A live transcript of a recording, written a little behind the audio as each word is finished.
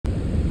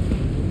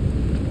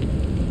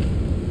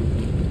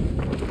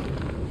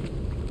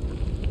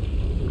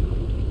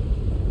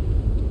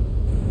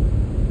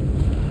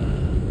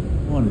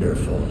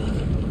wonderful.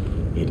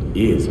 It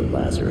is a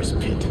Lazarus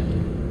pit.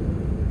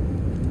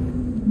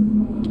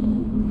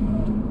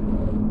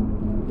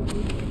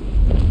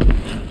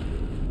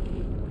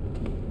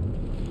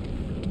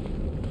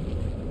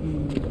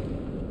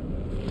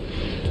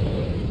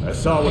 I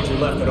saw what you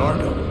left at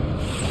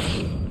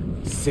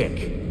Arkham. Sick,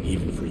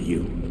 even for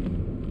you.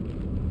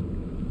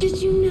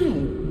 Did you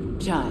know,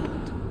 child?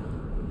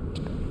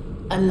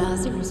 A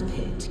Lazarus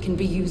pit can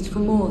be used for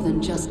more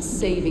than just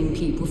saving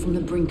people from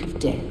the brink of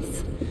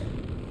death.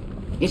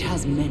 It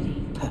has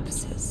many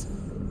purposes.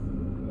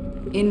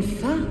 In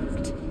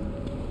fact,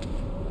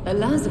 a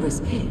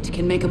Lazarus pit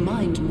can make a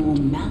mind more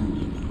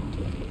malleable,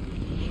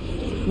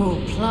 more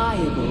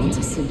pliable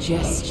to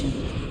suggestion.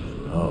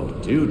 Oh,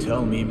 do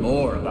tell me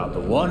more about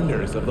the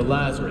wonders of the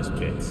Lazarus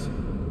pits.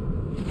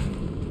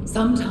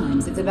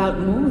 Sometimes it's about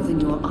more than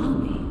your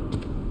army.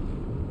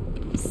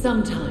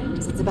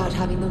 Sometimes it's about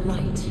having the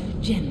right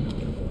general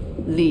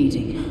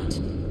leading it.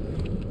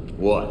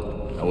 What?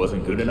 I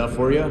wasn't good enough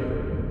for you?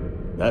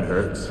 That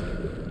hurts.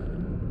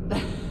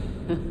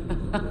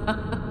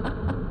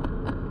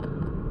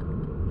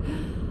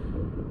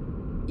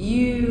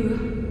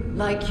 You,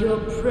 like your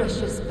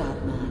precious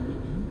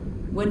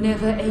Batman, were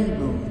never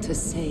able to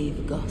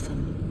save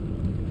Gotham.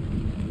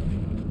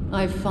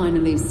 I've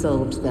finally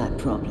solved that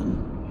problem.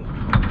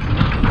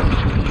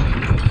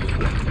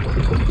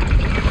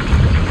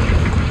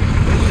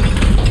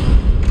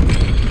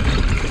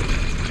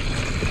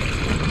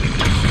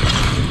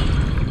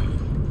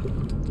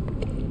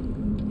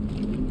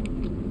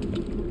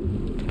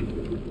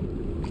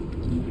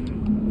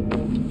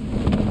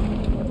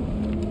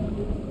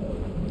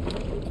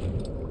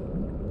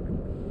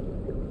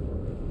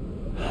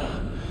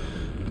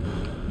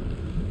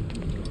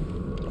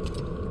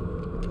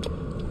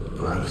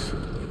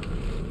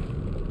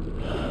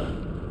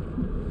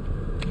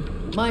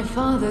 My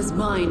father's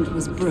mind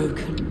was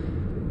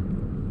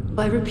broken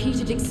by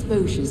repeated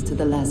exposures to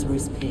the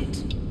Lazarus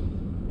pit.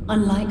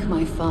 Unlike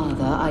my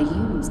father, I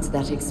used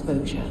that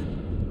exposure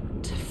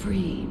to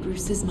free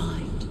Bruce's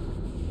mind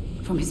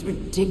from his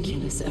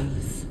ridiculous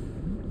oath.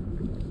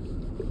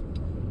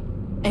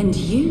 And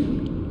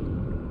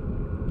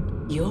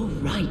you're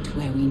right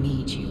where we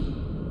need you.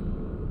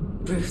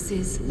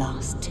 Bruce's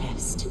last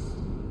test.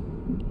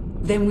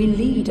 Then we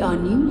lead our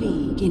new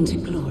league into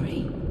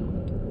glory.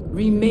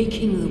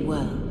 Remaking the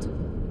world.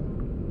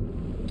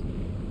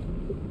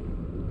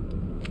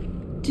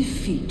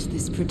 Defeat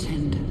this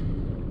pretender.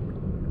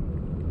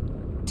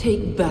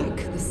 Take back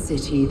the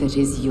city that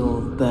is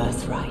your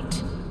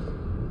birthright.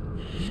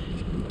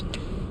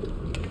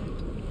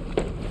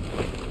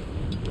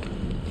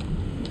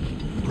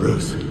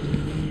 Bruce.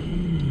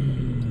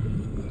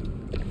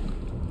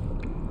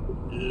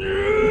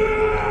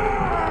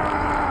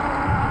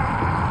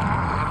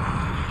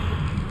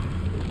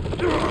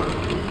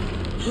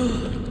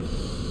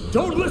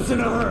 Don't listen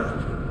to her!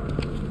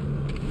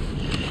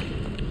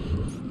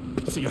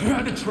 So you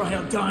had to try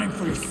out dying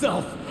for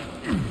yourself.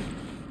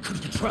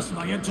 Couldn't you trust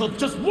my intel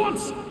just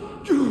once?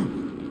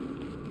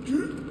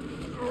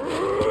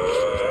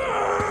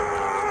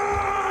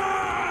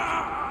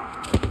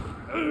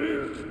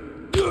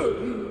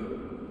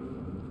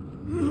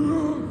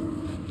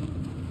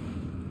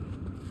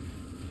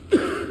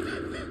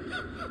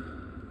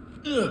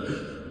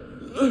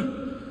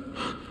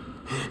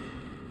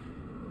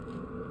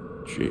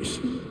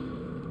 Jason.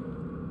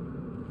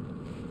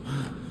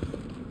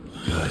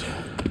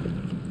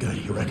 Good,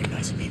 you're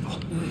recognizing people.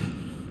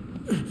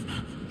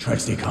 Try to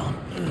stay calm.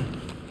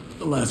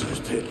 The Lazarus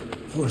pit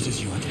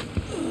forces you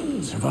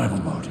into survival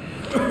mode.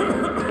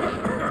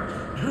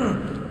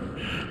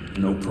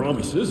 No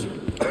promises.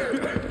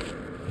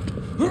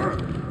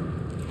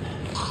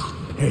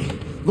 Hey,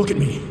 look at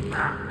me.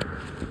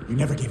 You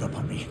never gave up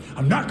on me.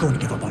 I'm not going to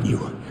give up on you.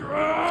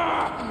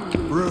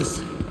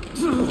 Bruce,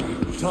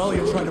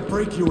 Talia tried to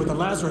break you with the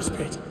Lazarus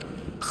pit.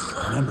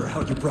 Remember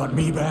how you brought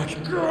me back?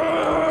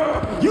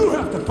 You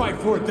have to fight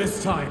for it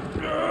this time!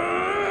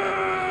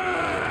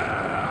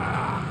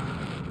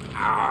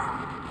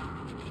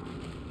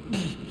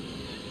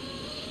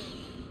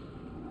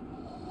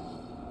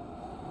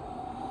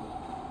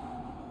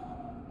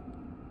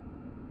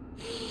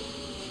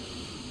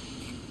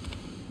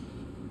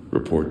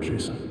 Report,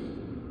 Jason.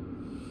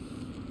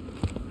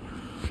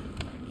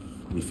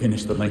 We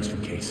finished the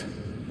Langstrom case.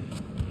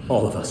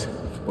 All of us,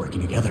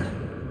 working together.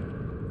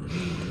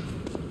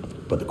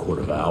 But the Court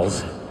of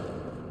Owls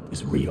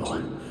is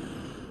real.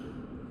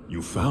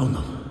 You found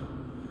them.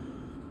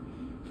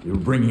 You were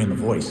bringing in the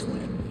voice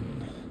when...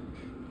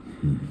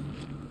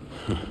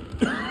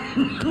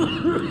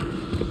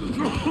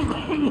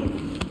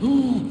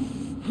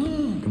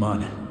 Come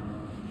on.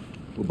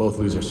 We'll both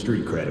lose our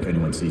street cred if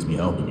anyone sees me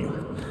helping you.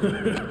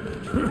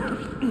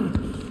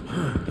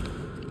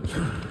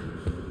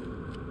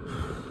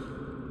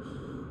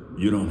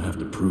 You don't have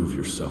to prove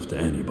yourself to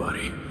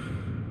anybody.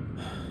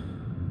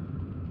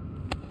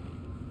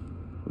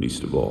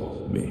 Least of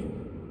all, me.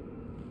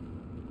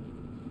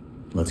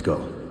 Let's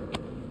go.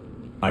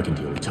 I can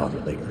deal with Talia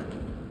later.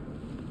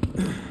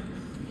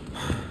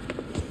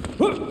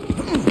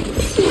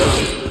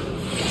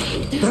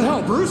 The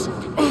hell, Bruce?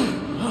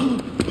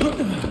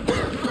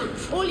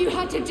 All you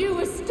had to do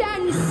was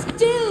stand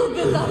still,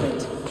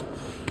 beloved.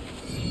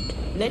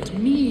 Let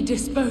me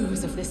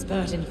dispose of this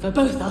burden for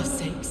both our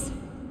sakes.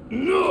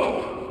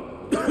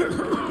 No!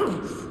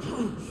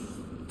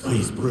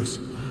 Please, Bruce.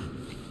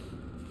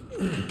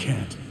 You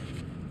can't.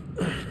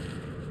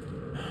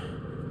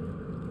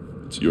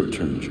 It's your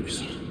turn,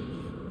 Jason.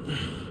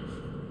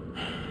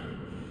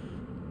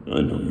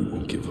 I know you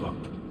won't give up.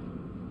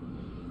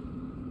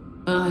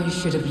 I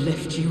should have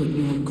left you in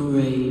your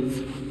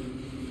grave.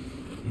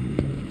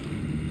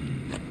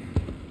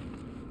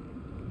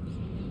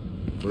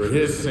 For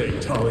his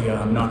sake, Talia,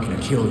 I'm not gonna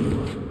kill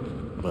you.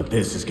 But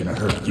this is gonna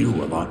hurt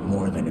you a lot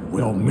more than it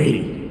will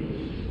me.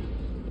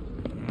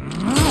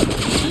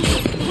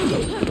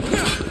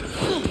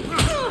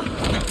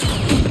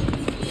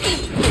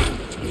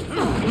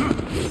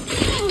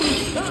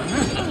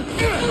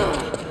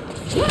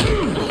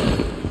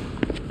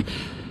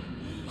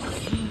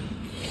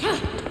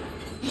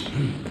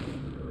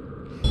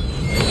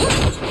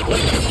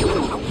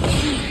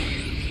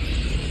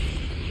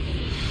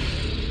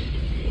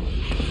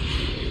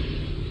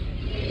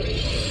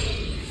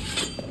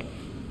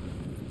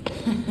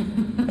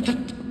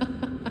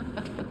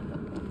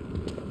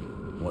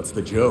 What's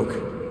the joke?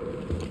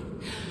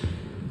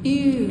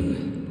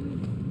 You,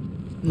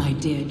 my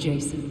dear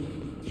Jason,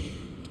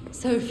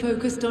 so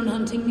focused on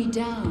hunting me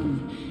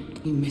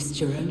down, you missed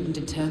your own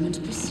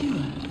determined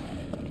pursuer.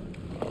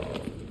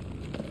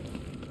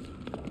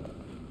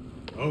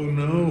 Oh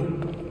no,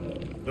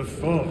 the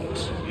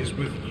fault is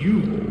with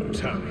you,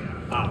 Talia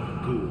Al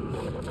Ghul.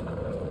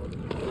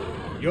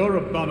 Your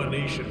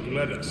abomination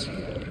led us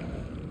here,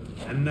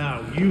 and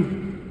now you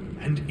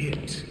and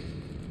it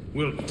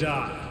will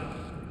die.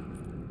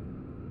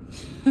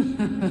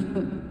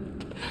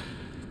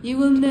 You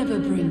will never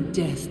bring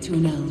death to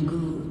an Al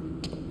Ghul.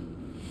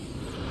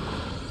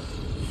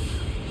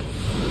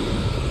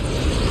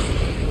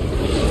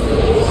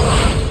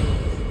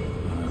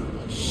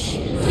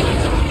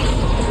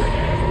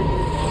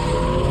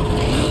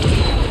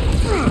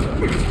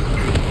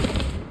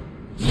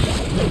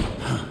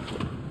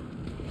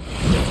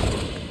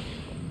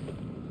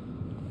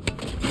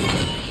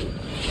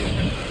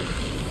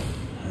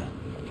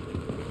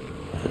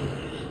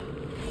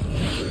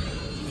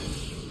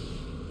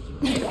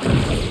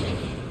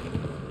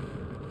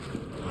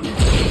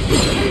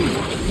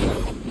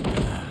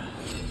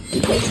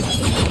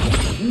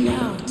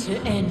 Now to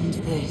end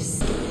this.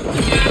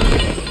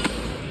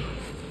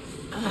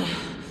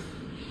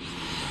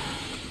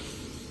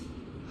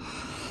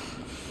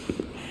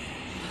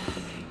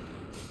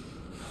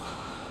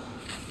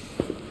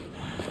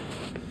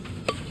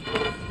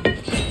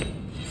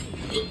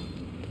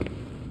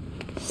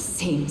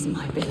 Seems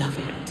my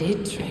beloved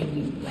did train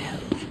you well.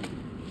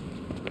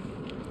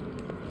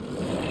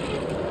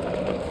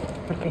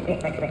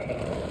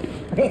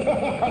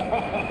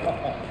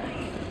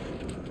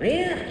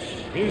 It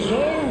is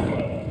over.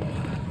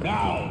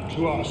 Now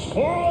to our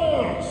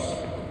spoils.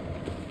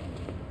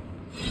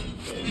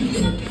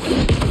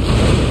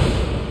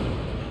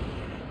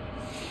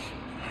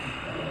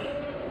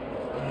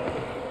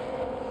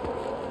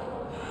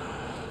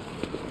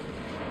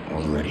 I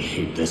already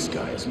hate this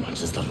guy as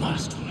much as the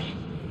last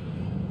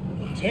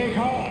one. Take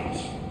heart.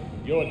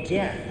 Your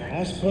death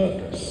has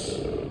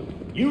purpose.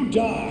 You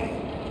die,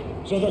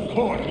 so the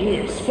court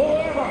lives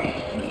forever.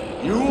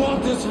 You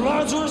want this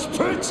Lazarus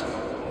pit?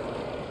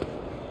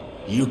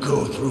 You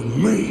go through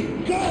me.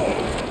 Go!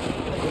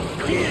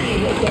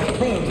 Deal with the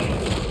permanent.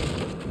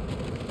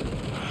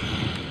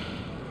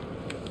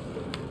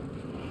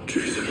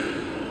 Jason.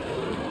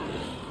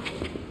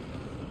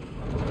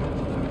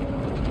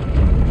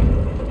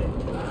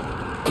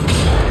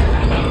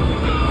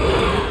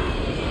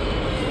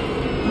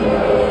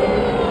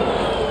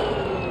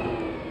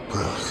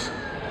 Bruce.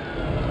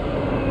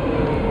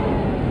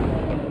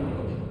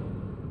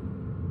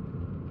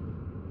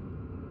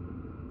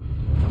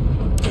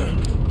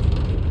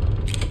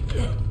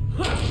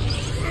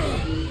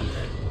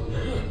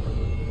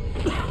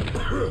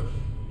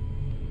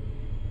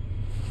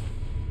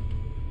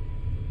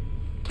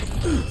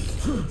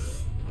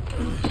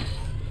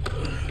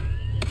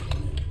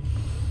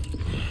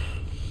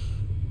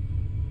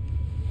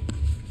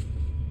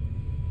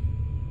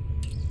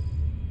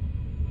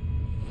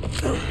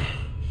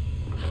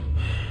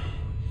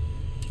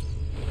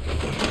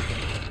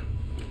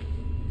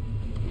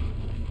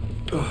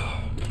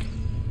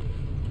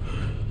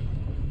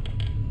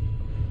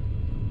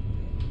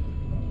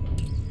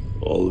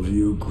 All of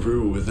you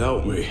grew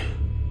without me.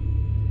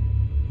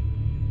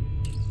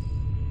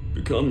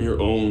 Become your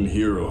own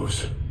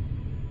heroes.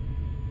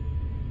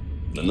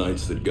 The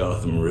knights that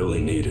Gotham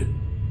really needed.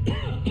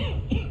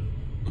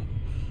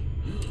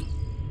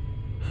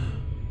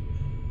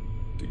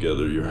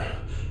 Together, you're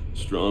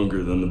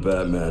stronger than the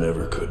Batman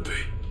ever could be.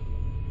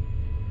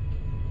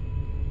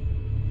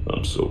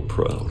 I'm so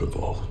proud of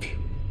all of you.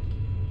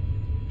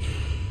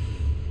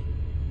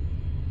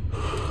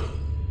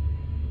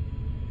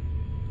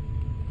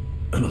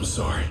 And I'm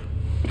sorry.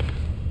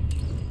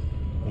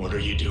 What are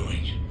you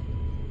doing?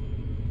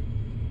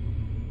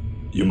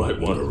 You might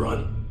want to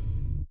run.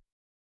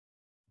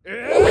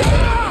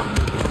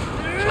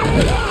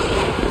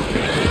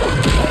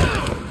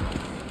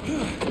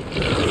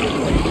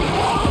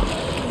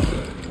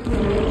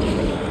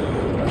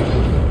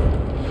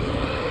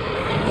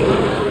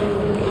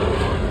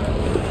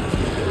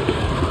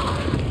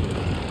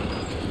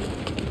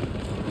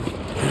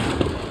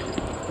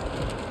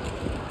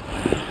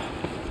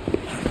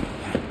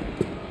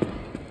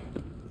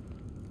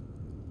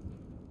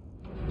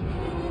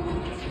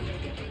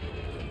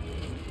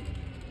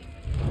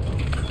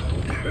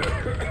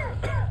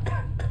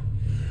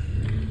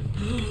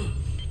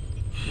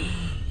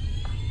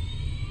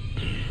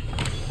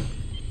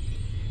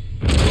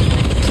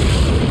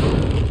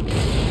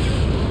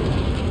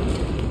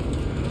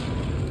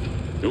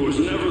 It was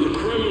never the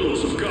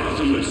criminals of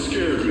Gotham that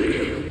scared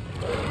me.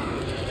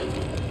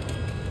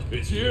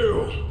 It's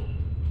you!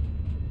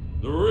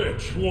 The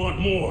rich want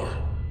more.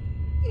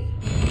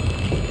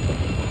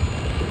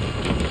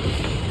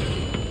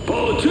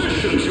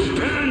 Politicians who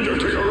pander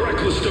to your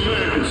reckless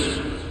demands.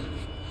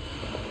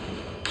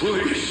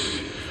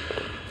 Police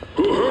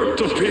who hurt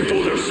the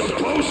people they're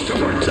supposed to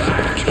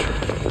protect.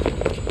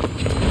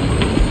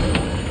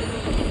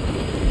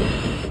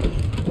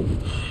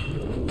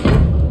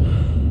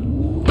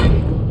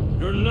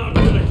 You're not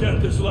gonna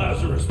get this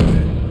Lazarus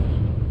pit.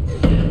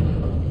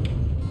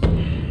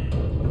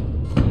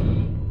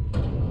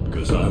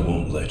 Because I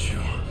won't let you.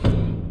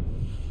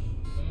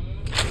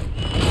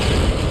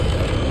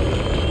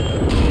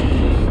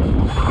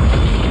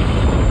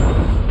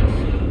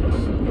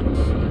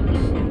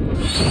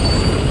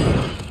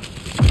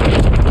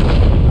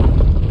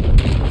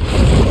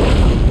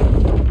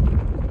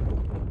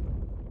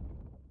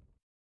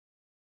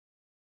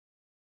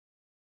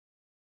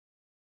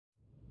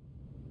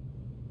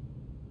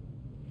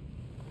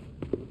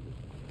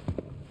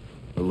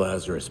 The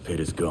Lazarus pit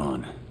is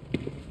gone.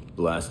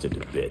 Blasted to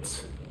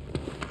bits.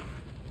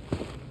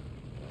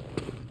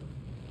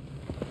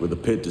 With the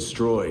pit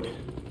destroyed,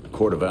 the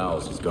Court of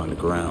Owls has gone to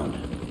ground.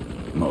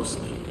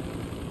 Mostly.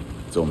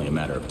 It's only a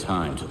matter of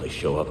time till they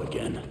show up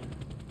again.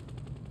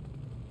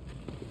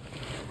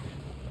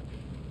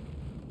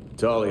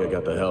 Talia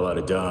got the hell out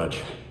of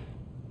Dodge.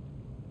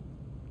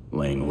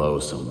 Laying low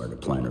somewhere to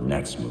plan her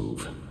next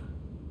move.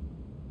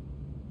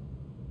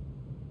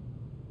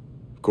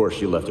 Of course,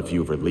 she left a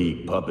few of her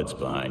League puppets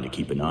behind to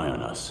keep an eye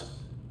on us.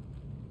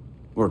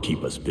 Or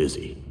keep us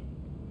busy.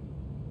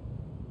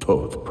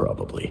 Both,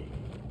 probably.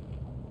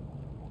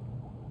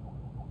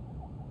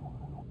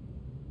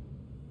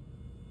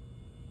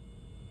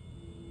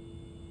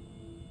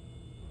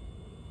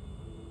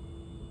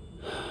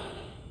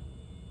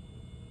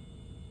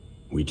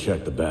 We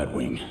checked the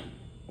Batwing,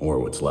 or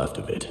what's left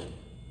of it.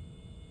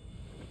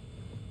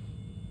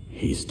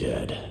 He's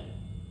dead.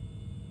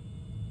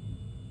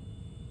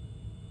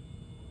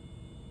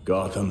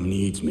 Gotham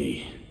needs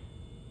me.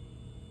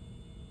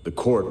 The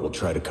court will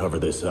try to cover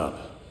this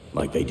up,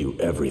 like they do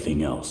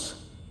everything else.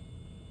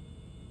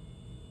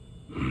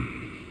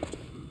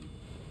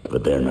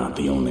 But they're not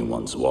the only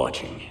ones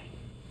watching.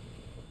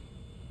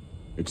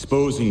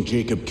 Exposing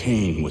Jacob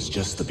Kane was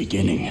just the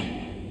beginning.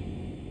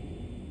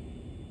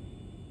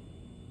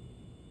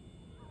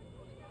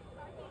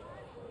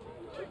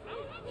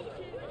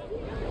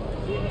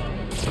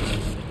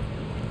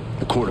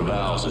 The Court of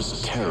Owls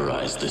has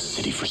terrorized this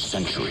city for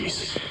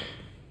centuries.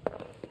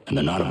 And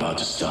they're not about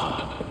to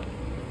stop.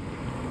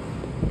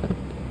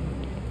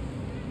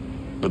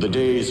 But the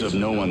days of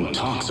no one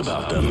talks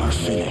about them are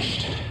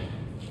finished.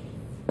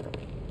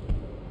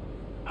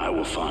 I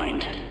will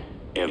find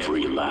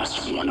every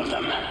last one of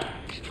them.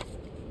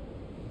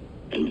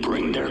 And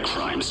bring their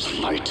crimes to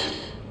light.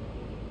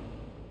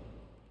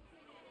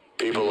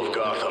 People of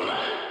Gotham,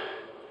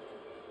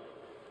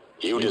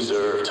 you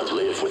deserve to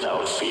live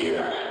without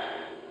fear.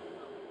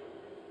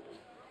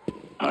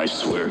 I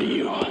swear to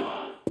you,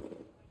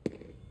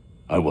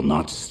 I will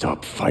not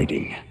stop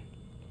fighting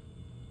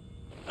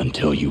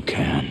until you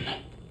can.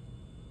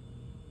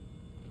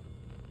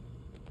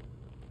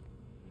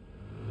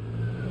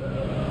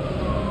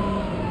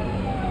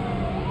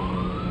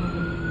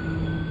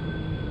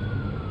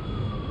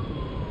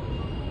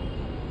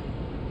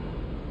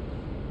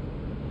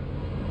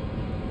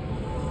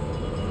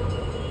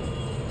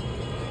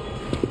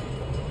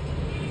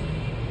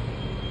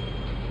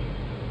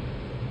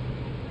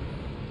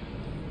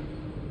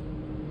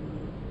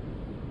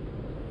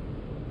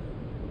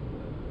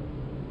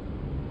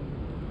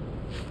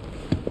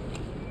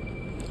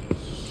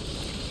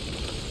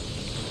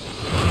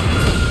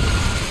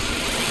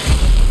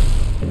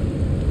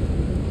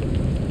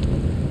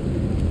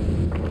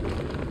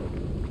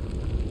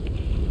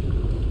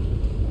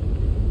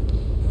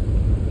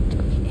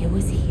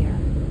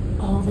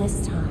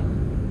 This time.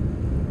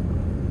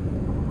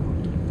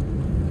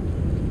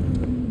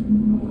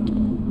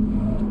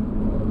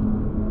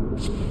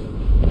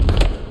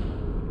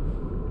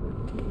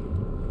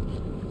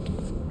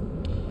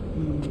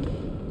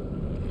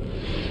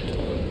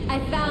 I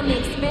found the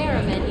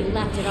experiment you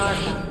left at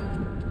Arkham.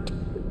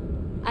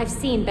 I've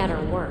seen better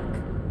work.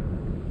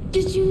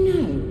 Did you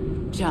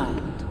know,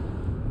 child?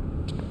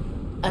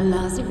 A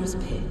Lazarus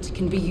pit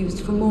can be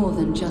used for more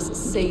than just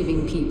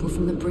saving people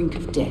from the brink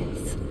of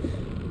death.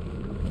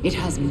 It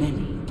has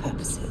many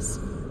purposes.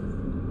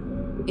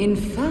 In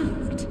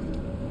fact,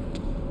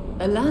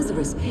 a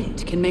Lazarus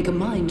pit can make a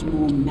mind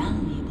more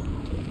malleable,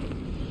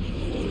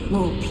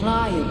 more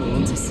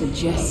pliable to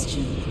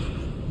suggestion.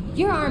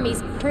 Your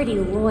army's pretty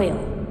loyal.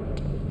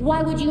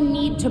 Why would you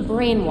need to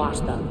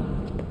brainwash them?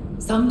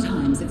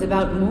 Sometimes it's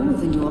about more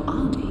than your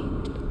army.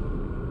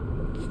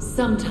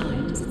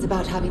 Sometimes it's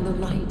about having the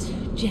right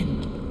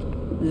general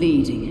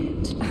leading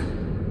it.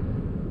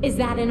 Is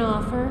that an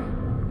offer?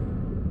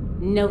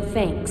 No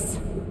thanks.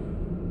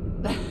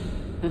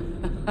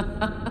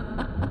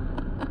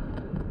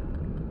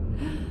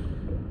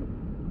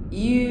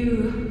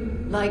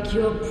 You, like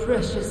your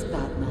precious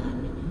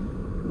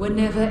Batman, were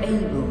never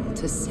able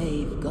to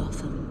save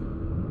Gotham.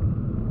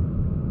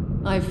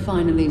 I've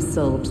finally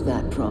solved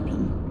that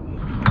problem.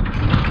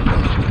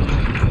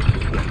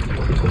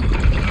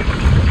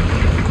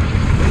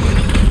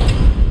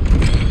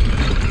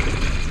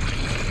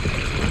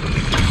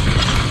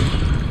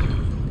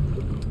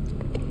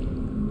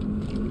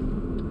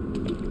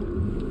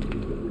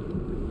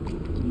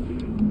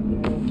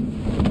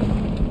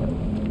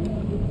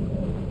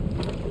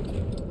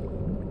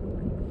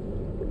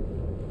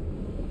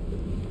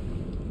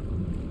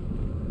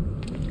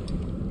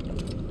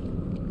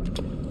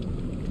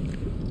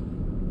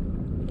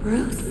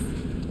 Bruce.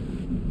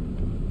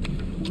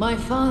 My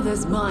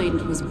father's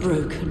mind was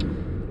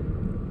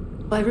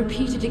broken by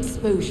repeated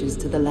exposures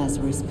to the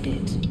Lazarus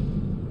pit.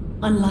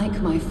 Unlike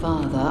my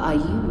father, I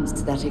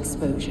used that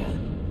exposure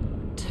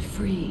to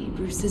free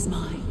Bruce's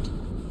mind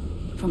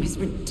from his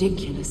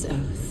ridiculous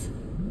oath.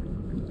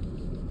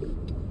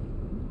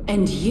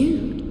 And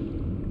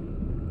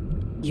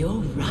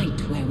you're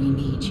right where we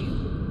need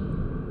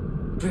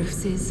you.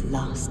 Bruce's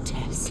last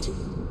test.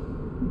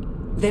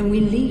 Then we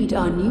lead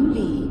our new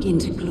league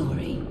into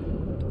glory,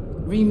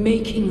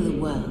 remaking the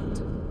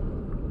world.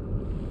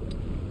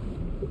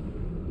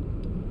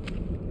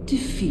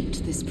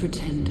 Defeat this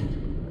pretender.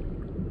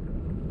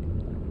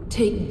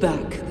 Take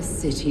back the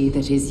city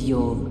that is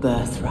your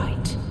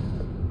birthright.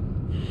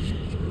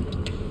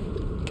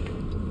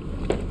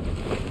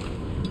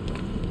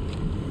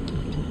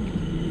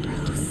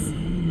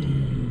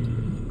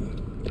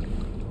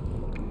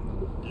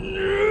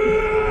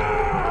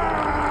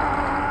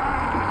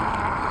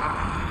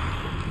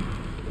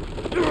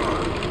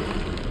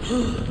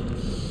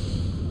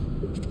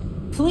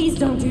 Please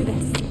don't do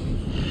this.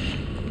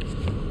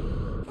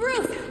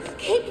 Bruce,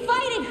 keep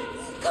fighting!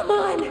 Come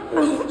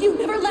on! You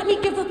never let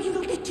me give up. You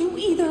don't get to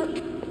either.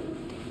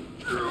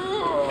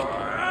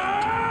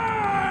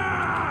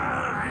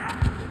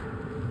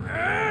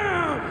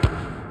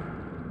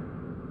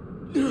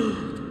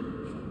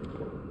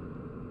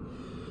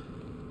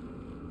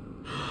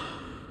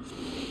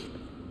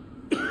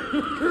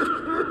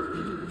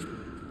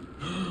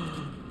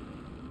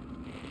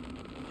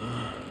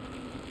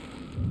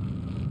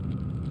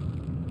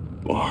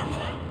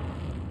 Barbara.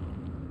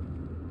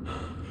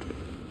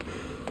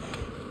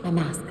 My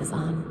mask is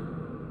on.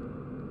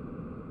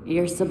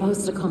 You're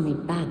supposed to call me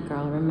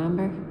Batgirl,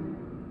 remember?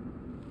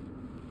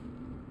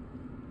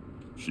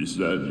 She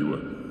said you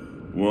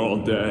were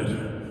all dead.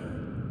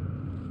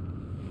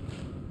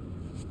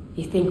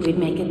 You think we'd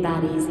make it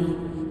that easy?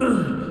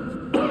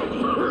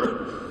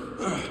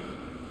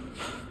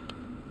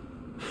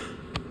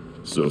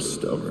 So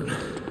stubborn.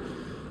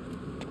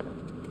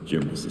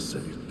 Jim was the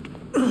same.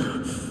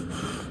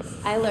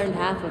 I learned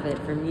half of it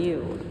from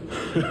you.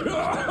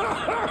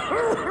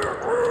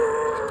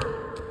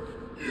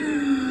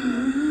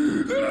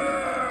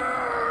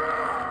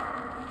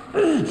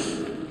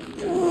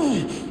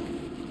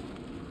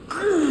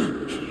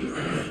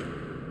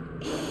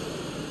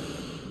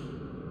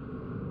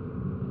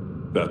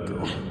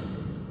 Batgirl,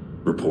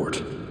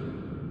 report.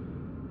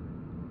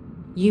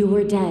 You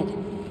were dead.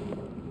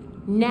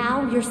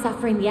 Now you're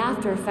suffering the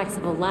after effects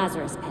of a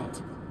Lazarus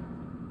pit.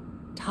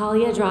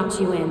 Talia dropped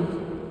you in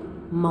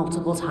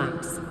multiple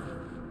times.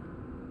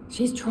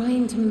 She's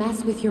trying to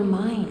mess with your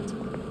mind.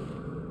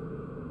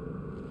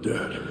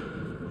 Dead.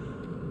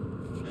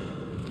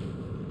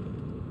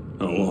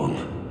 How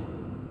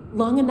long?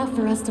 Long enough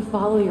for us to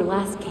follow your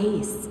last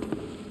case.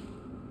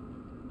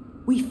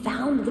 We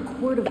found the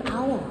Court of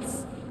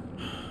Owls.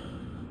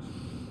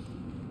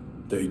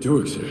 They do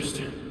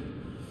exist.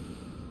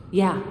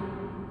 Yeah.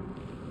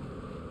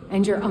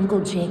 And your Uncle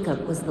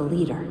Jacob was the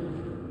leader.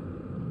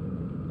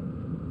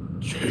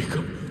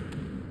 Jacob.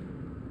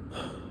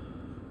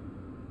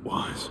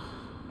 Wise.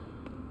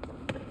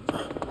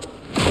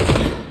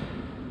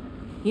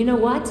 You know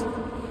what?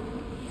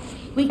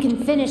 We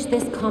can finish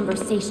this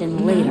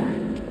conversation later.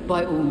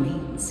 By all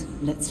means,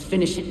 let's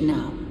finish it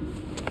now.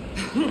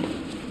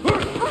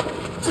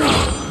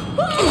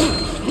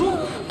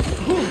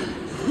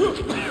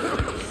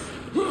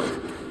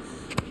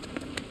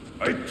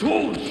 I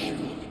told you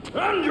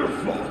and your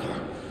father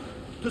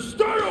to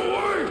stay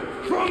away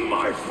from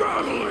my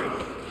family!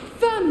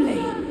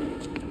 Family!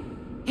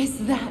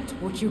 Is that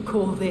what you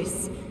call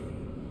this?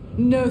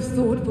 No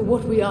thought for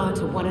what we are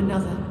to one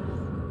another?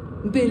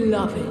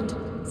 Beloved.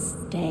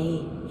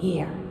 Stay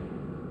here.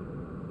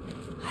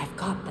 I've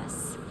got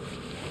this.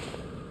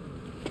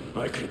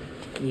 I could...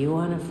 You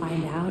want to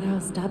find out how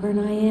stubborn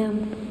I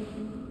am?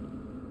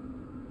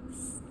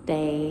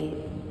 Stay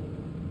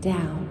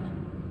down.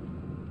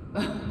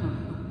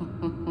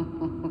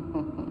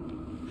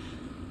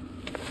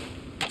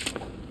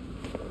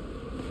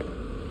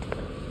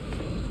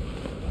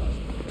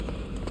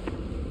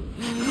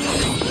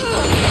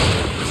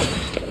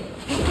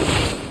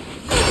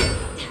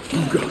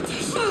 You got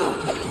this.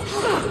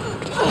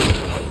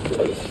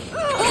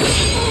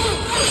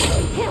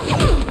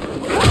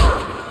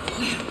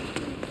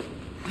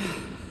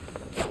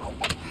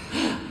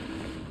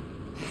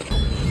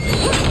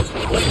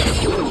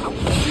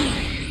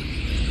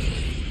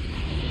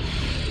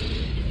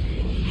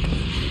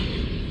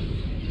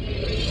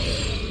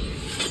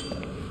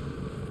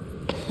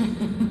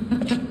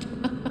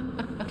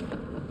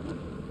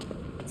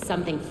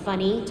 Something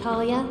funny,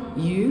 Talia?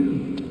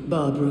 You,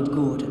 Barbara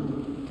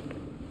Gordon.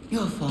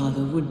 Your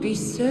father would be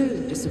so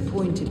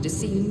disappointed to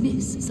see you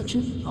miss such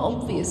an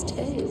obvious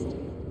tale.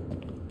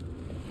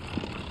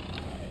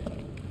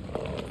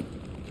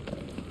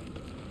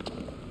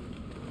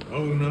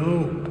 Oh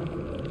no.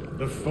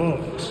 The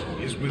fault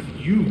is with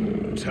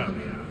you,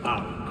 Talia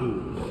al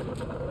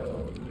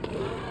Ghul.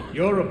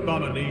 Your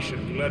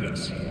abomination led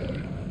us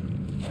here.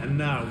 And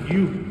now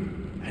you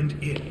and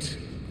it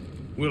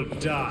will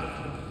die.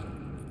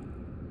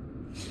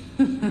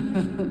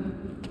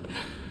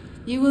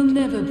 You will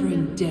never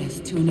bring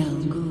death to an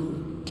Al Ghul.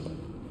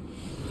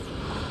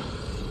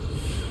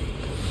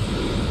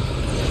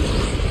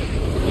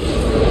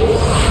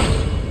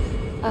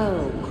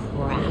 Oh,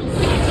 crap.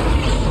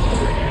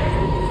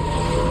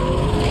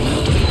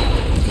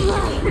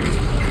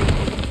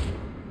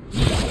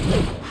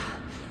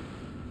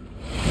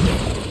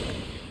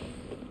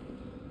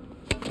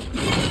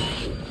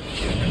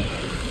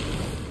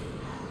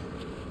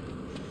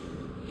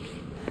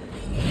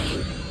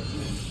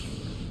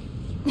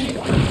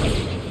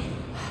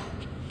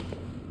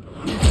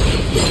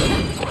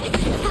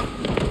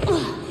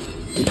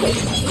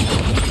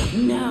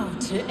 Now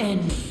to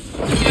end.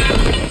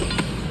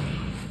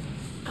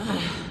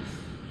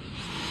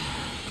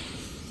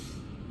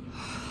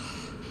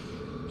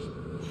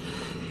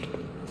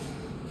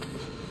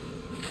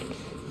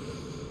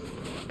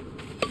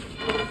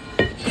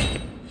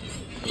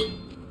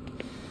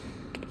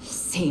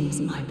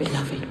 Seems my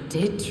beloved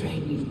did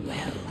train you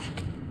well.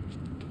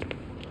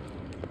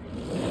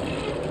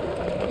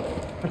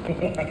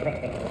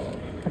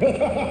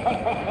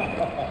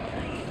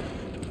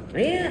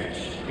 It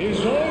is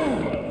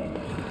over.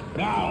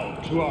 Now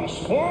to our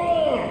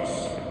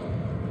spoils.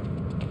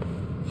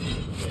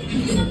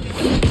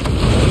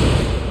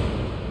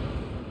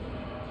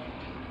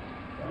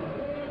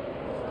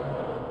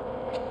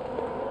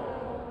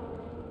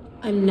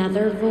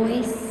 Another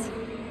voice?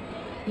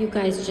 You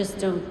guys just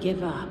don't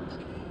give up.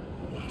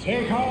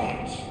 Take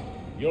heart.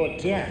 Your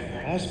death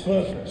has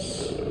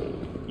purpose.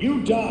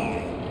 You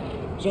die,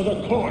 so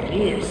the court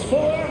lives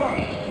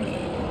forever.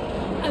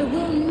 I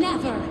will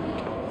never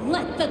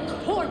let the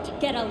court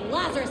get a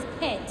Lazarus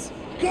pit.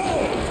 Go!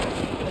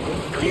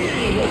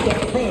 Deal with the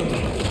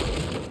permanent.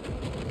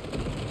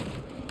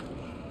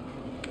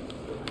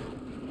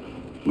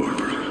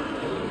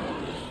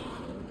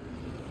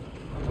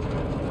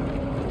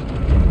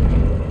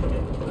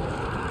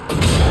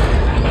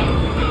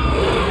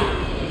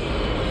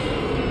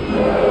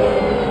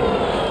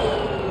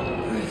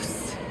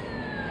 Bruce.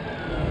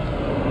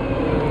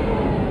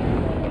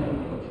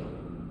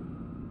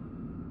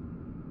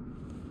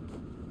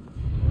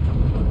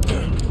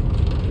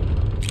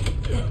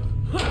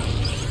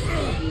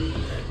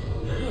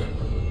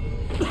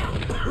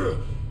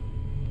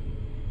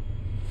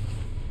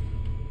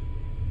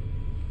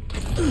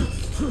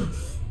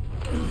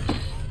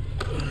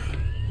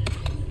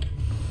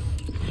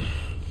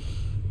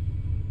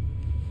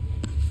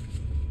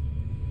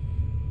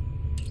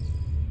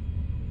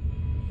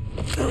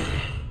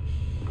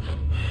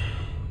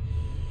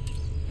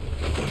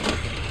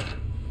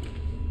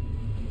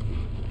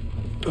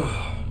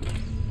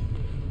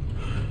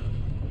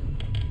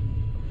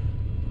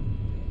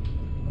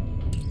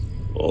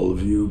 All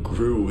of you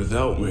grew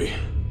without me.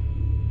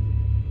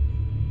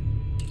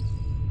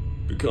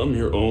 Become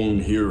your own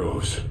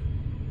heroes.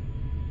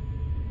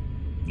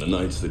 The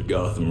knights that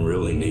Gotham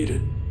really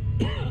needed.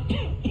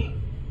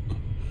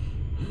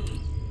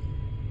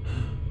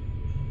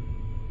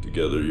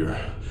 Together, you're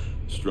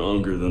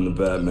stronger than the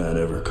Batman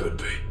ever could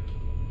be.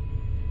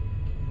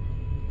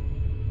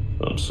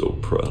 I'm so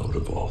proud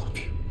of all of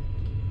you.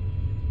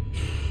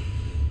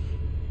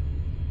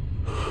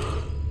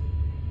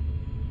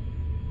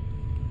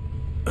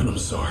 And I'm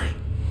sorry.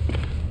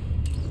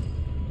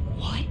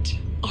 What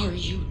are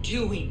you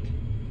doing?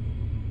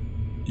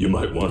 You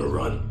might want to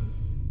run.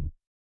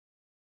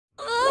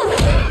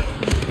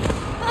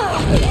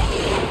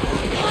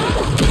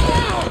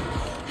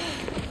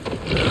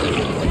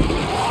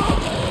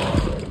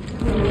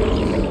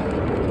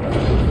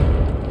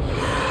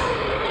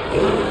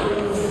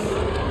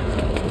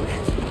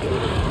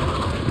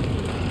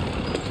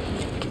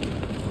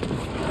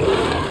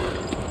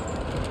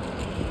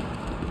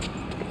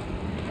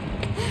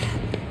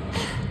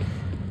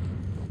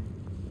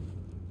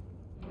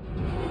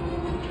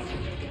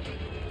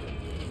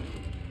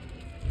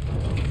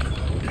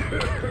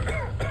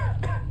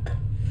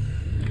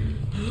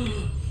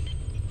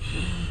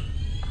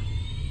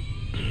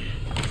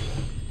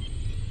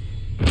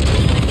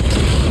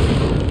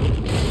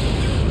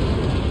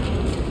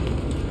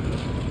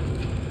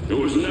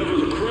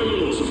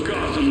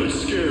 Gotham that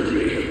scared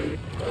me.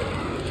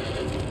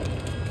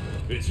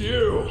 It's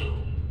you.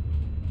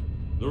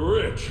 The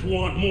rich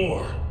want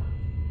more.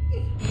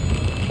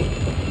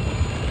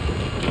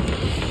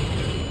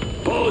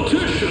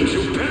 Politicians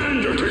who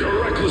pander to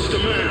your reckless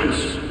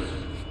demands.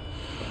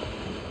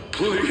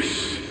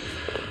 Police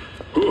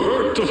who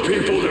hurt the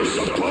people they're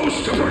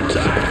supposed to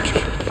protect.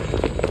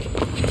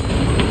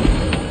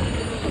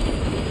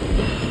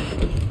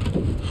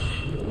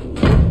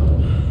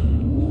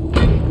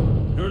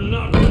 You're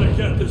not gonna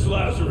get this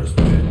Lazarus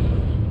pit.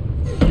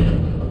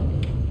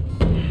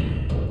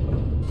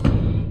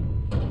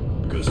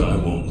 Because I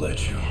won't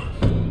let you.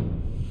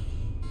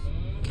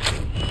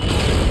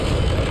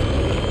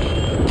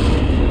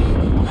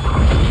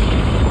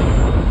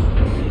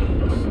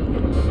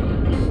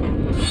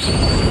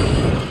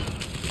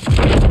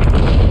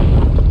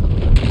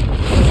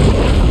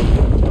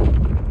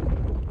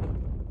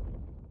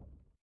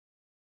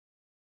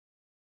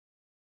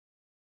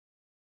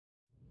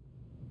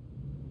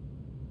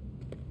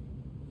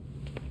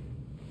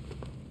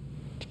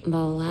 The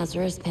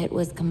Lazarus pit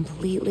was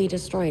completely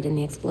destroyed in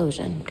the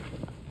explosion.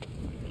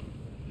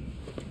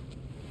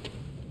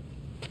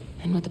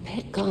 And with the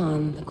pit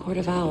gone, the Court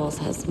of Owls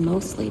has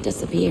mostly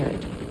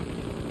disappeared.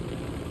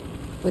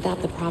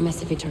 Without the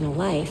promise of eternal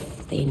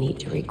life, they need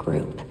to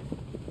regroup.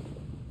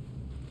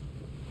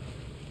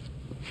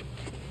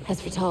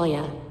 As for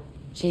Talia,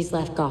 she's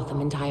left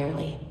Gotham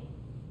entirely.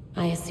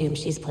 I assume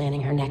she's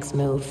planning her next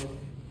move.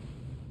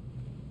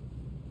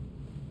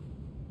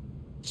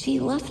 She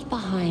left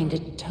behind a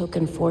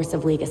token force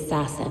of League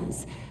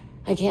assassins.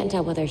 I can't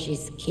tell whether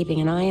she's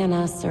keeping an eye on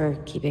us or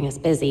keeping us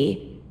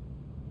busy.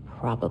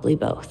 Probably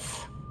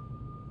both.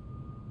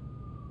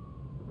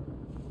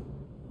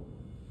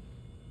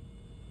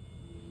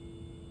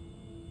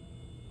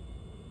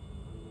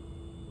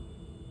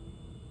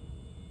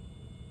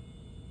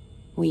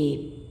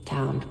 We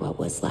found what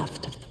was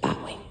left of the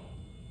Batwing.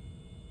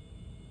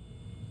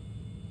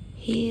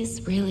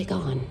 He's really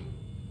gone.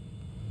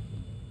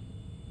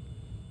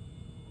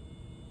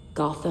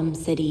 Gotham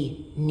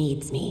City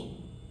needs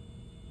me.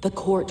 The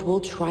court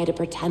will try to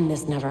pretend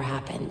this never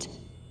happened.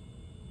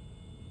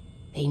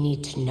 They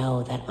need to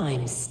know that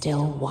I'm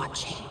still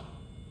watching.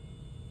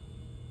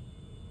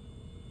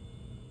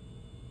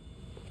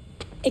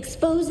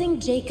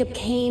 Exposing Jacob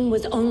Kane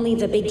was only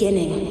the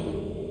beginning.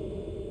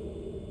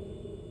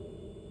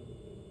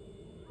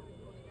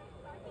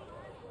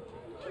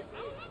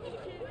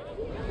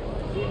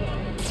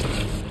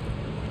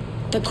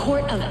 The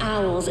Court of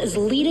Owls is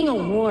leading a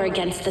war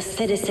against the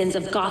citizens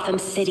of Gotham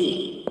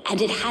City,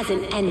 and it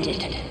hasn't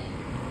ended.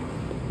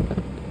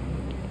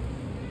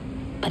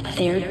 But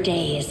their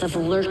days of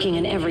lurking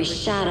in every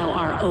shadow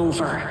are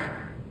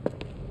over.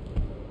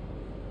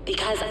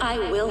 Because I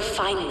will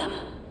find them.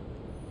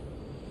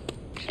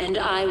 And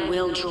I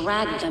will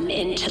drag them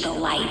into the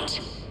light.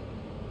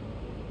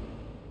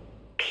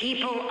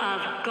 People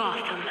of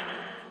Gotham,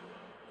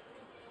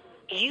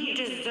 you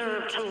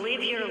deserve to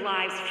live your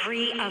lives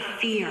free of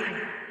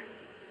fear.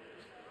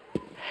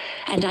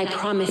 And I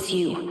promise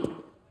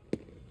you,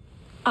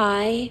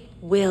 I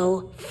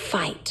will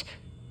fight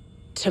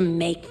to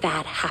make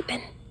that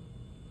happen.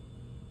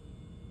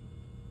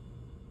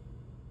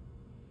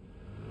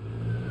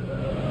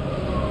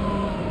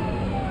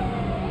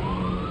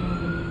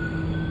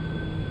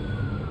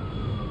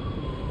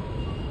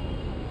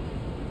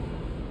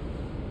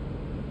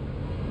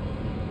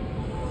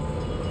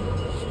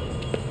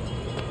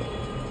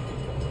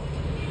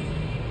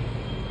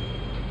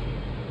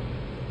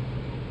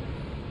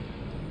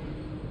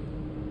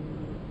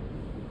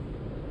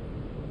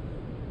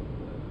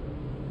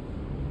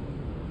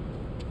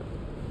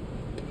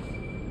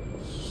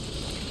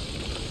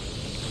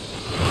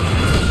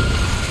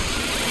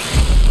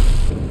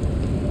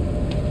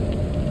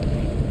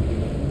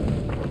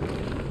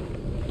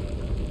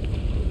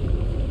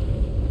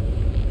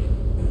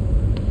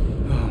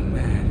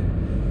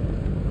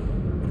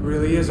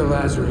 Is a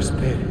Lazarus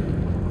pit.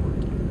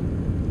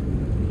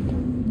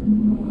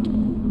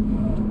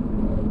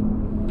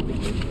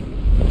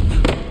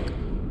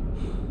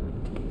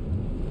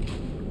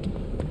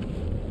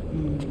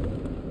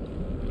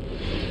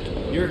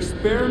 Your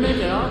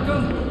experiment at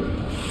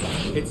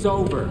Arkham? It's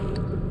over.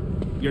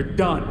 You're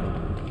done.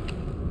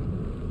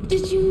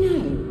 Did you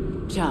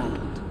know, child?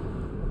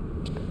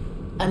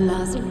 A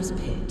Lazarus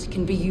pit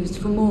can be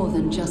used for more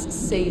than just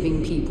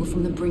saving people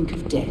from the brink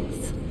of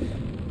death.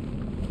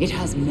 It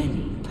has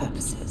many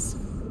purposes.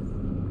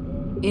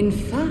 In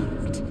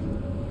fact,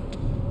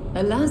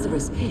 a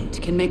Lazarus pit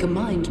can make a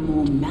mind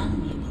more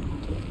malleable,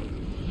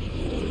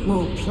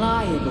 more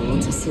pliable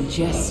to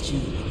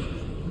suggestion.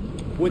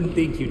 Wouldn't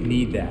think you'd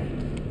need that,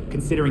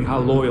 considering how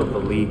loyal the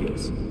League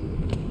is.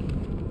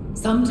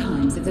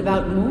 Sometimes it's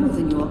about more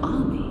than your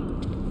army.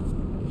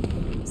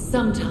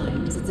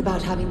 Sometimes it's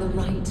about having the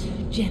right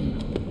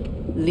general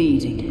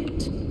leading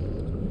it.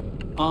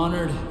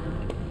 Honored,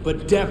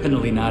 but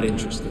definitely not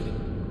interested.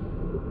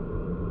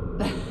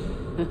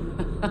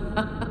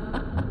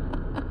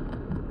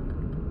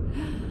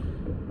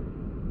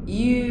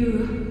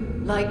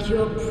 You like like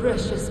your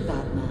precious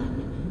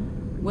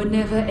Batman, were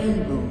never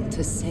able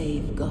to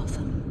save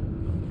Gotham.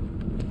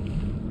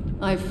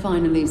 I've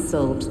finally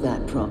solved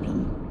that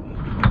problem.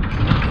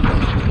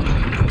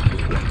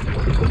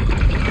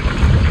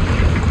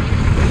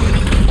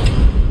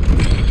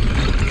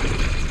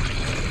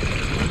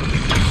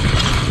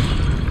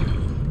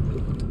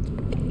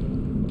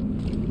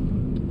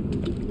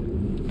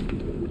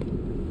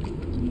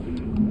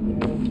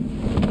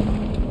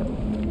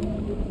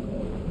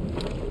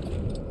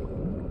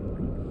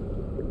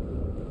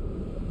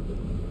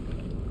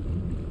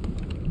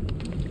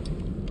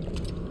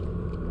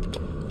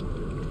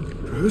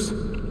 Bruce?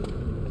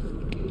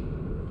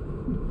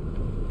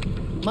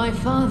 My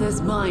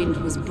father's mind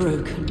was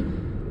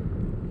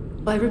broken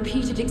by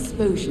repeated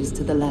exposures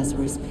to the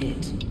Lazarus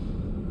Pit.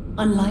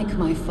 Unlike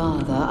my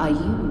father, I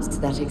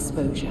used that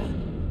exposure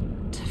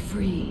to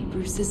free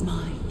Bruce's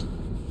mind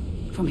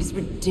from his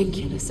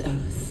ridiculous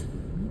oath.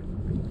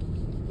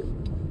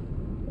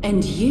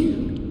 And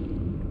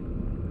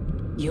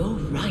you're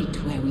right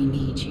where we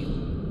need you.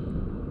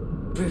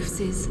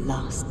 Bruce's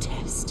last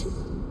test.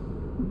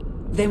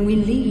 Then we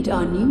lead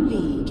our new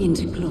league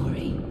into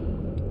glory,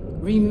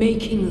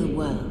 remaking the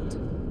world.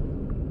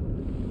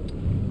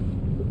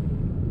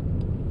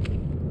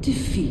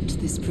 Defeat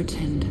this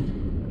pretender.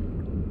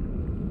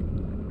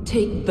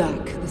 Take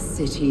back the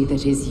city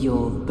that is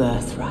your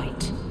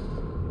birthright.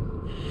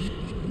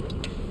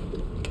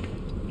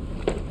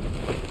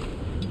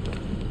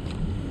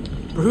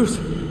 Bruce?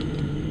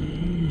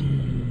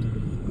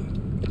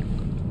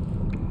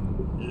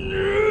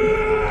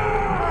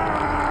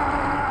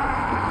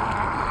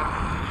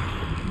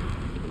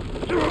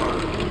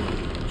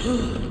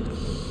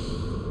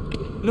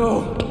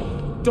 No!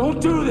 Don't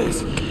do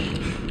this!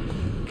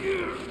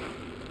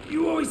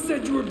 You always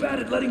said you were bad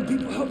at letting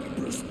people help you,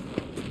 Bruce.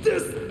 But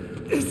this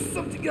is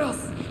something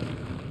else.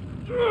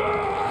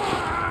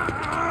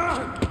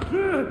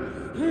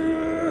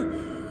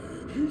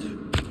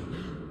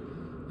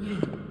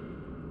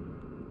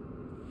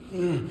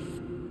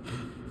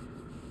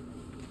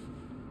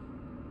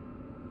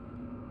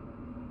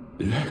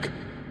 Nick.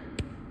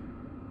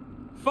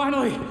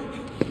 Finally!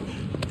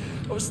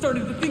 I was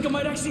starting to think I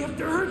might actually have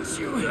to hurt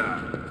you.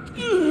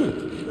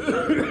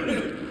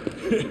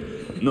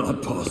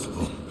 Not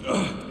possible.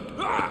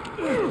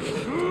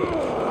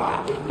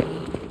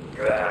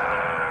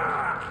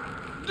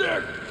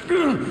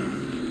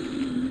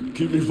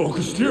 Keep me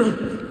focused here.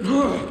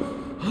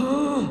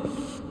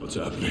 What's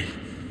happening?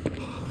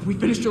 We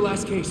finished your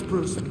last case,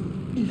 Bruce.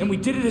 And we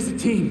did it as a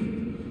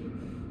team.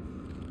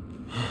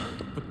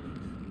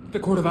 The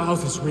Court of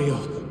Owls is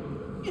real.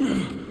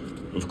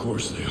 Of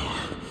course they are.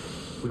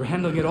 We were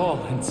handling it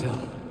all until...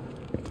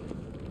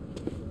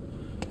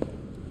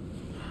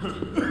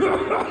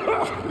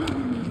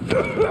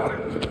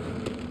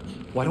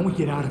 Why don't we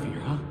get out of here,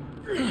 huh?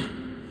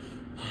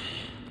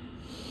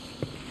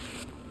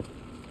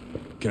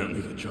 Can't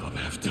leave the job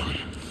half done.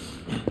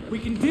 We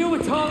can deal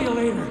with Talia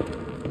later.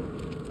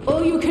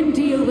 Or you can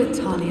deal with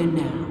Talia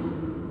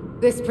now.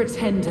 This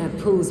pretender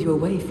pulls you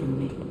away from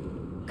me.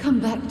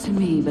 Come back to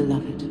me,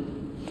 beloved.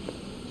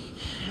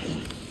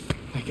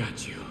 I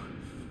got you.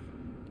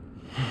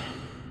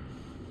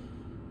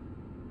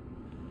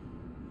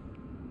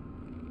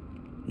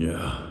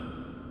 Yeah.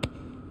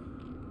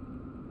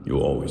 You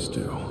always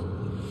do.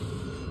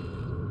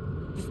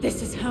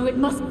 This is how it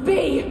must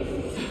be!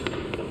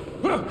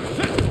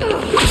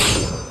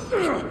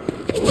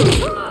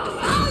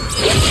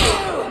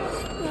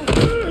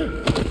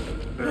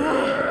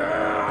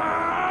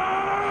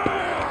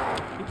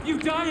 If you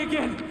die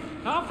again,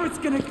 Alfred's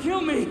gonna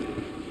kill me!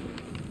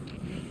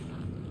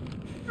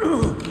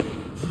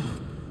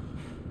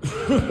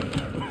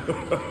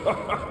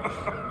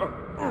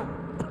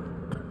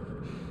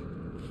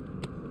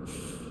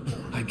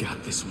 I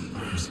got this one,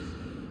 Bruce.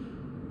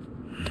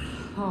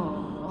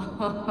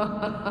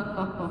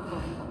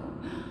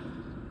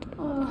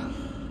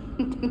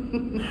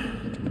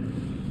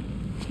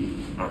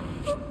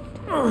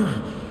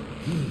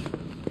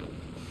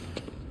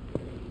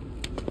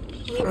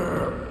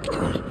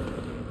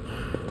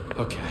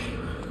 Okay.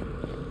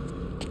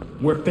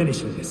 We're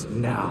finishing this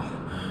now.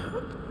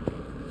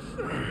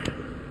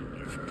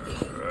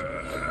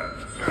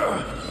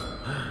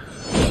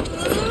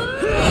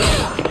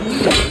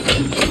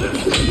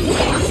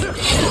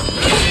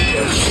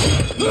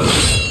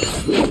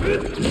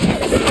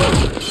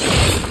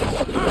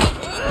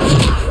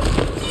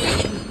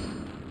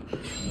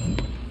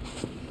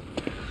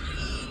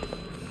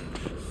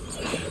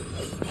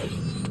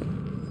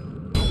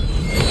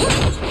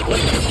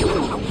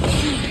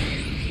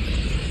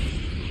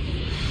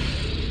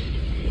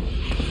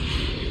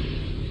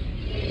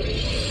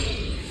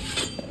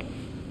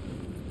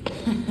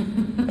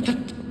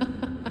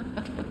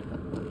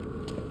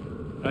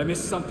 I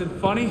missed something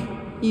funny?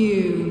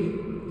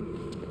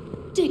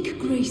 You... Dick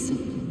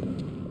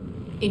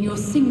Grayson. In your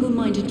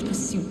single-minded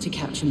pursuit to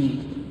capture me,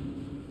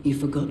 you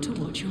forgot to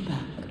watch your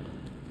back.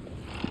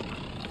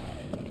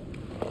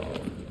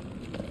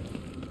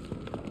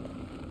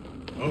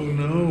 Oh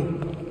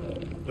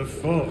no. The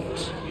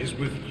fault is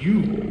with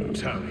you,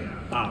 Talia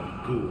al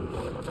Ghul.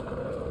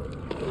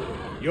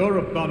 Your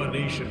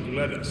abomination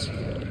led us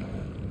here,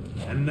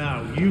 and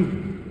now you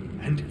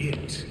and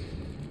it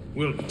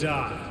will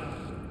die.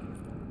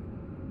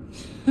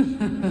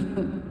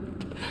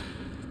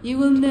 You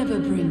will never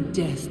bring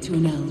death to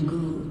an Al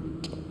Ghul.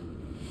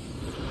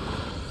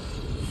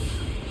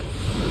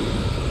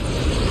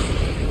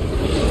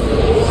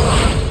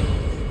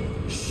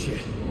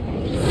 Shit.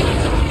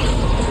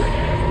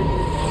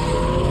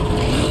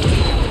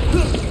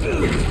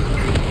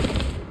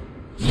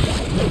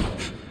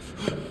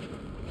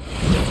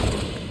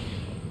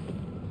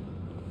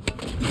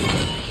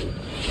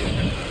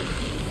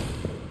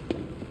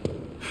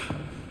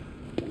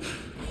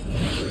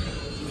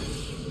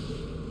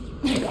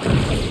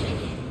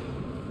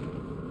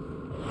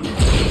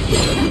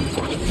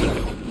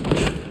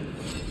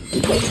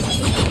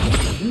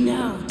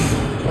 No.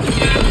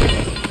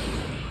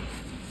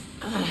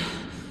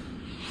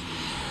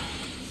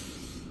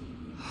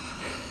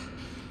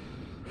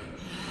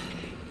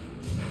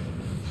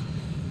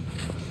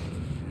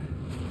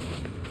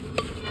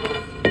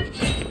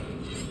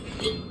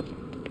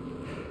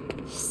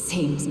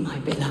 Seems my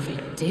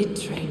beloved did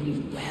train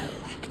you well.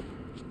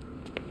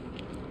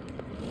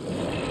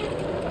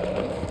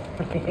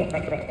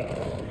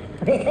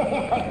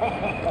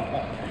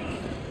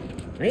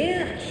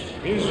 It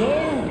is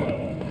over.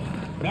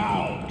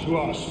 Now to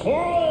our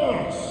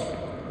spoils!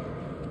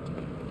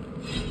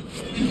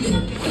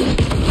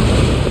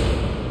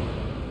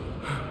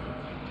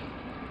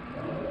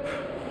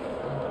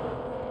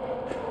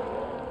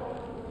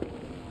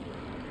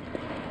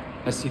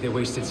 I see they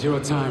wasted zero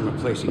time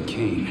replacing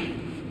Kane.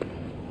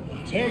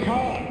 Take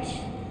heart.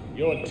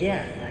 Your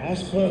death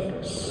has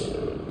purpose.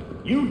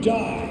 You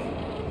die,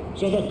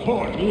 so the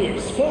court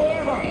lives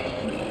forever!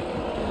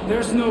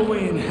 There's no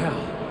way in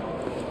hell.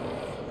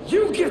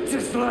 You get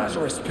this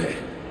Lazarus pit!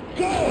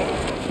 Go!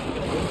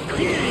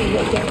 Deal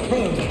with the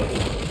permit!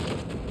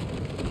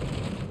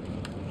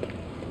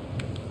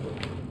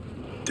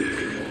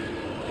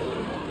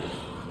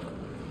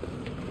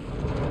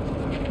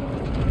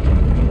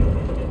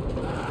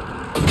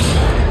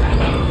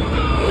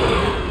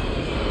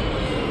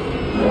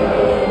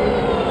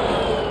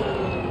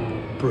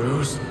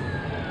 Bruce?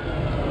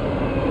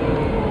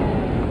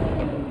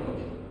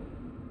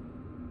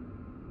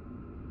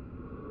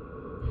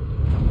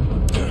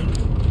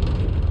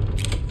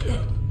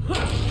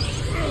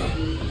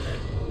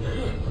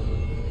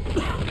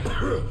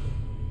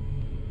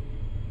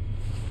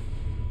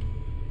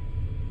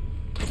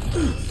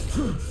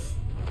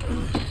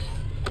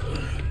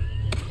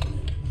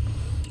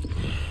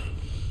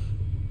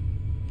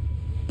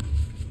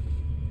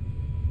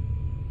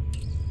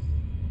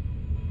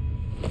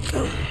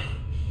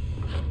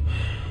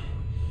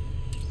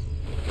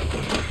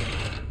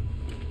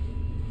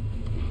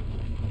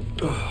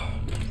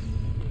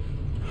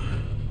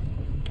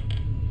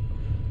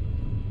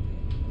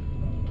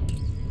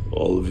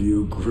 All of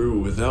you grew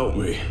without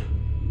me.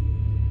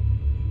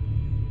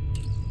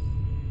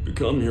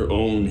 Become your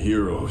own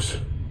heroes.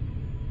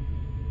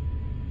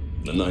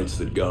 The knights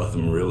that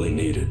Gotham really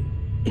needed.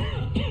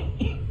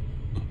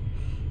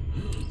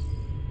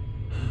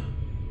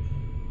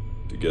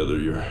 Together,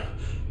 you're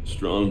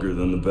stronger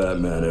than the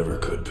Batman ever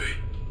could be.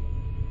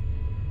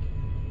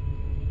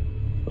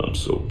 I'm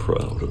so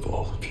proud of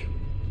all of you.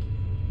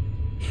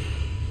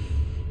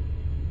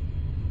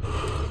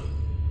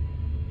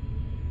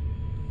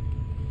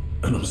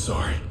 And I'm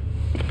sorry.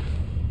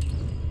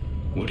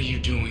 What are you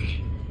doing?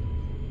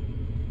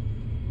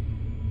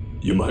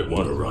 You might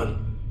want to run.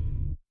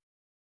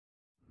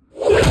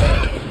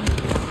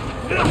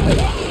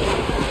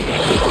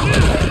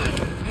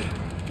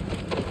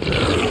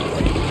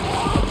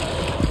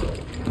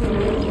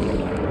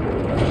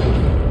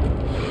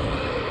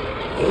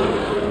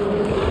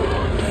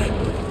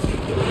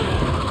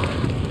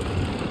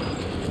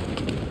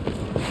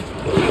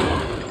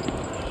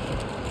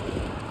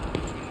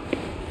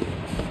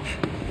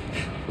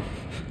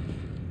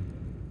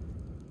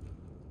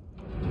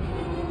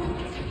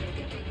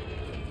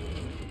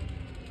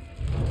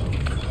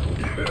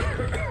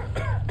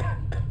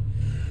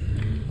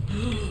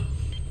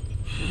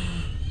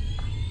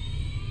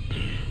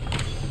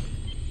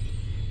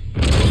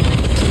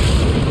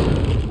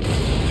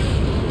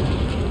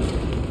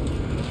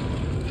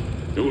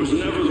 It was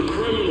never the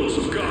criminals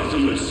of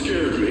Gotham that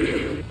scared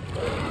me.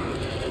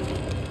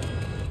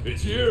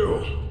 It's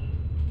you.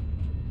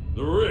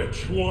 The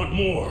rich want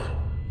more.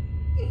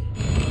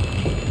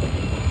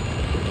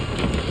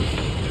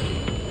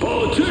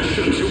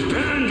 Politicians who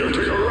pander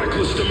to your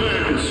reckless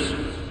demands.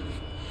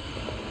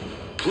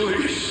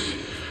 Police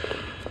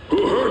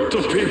who hurt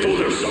the people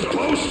they're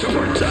supposed to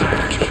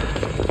protect.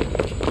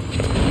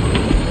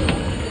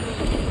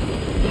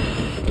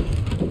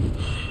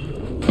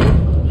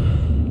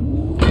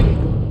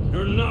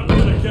 You're not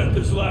gonna get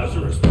this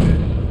Lazarus pit.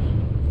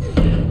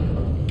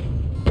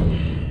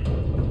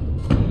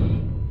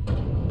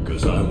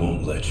 Because I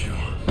won't let you.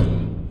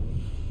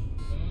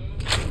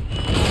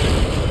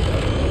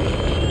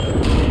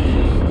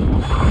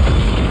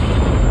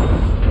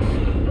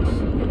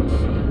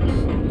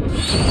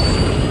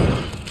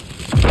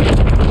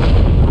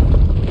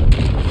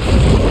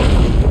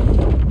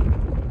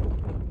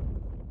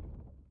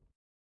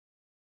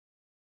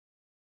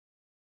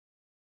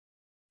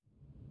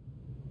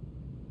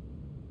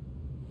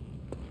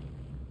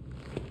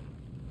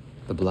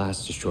 The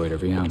blast destroyed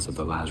every ounce of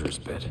the Lazarus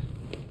Pit.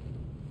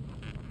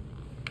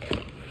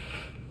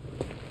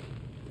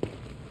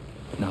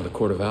 Now the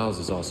Court of Owls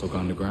has also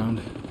gone to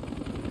ground.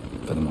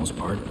 For the most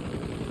part.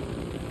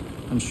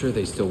 I'm sure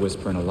they still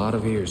whisper in a lot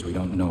of ears we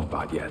don't know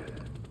about yet.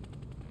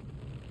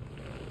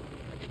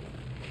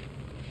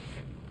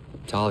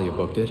 Talia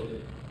booked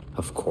it.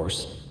 Of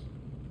course.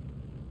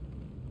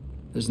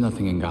 There's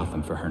nothing in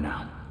Gotham for her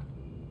now.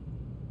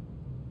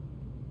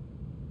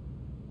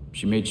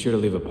 She made sure to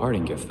leave a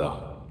parting gift,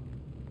 though.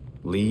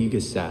 League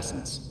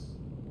Assassins.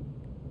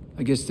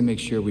 I guess to make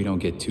sure we don't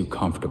get too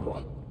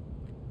comfortable.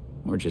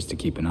 Or just to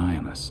keep an eye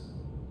on us.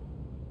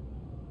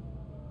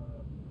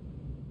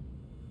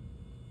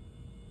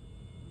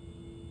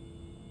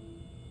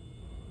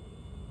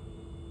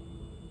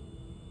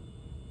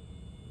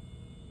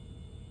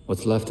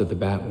 What's left of the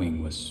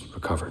Batwing was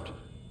recovered.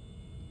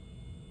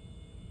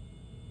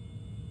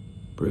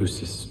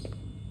 Bruce is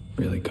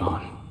really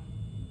gone.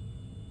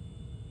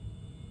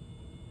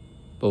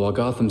 But while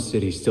Gotham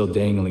City's still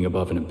dangling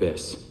above an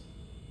abyss,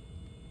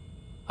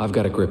 I've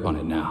got a grip on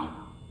it now.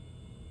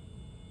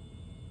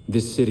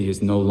 This city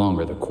is no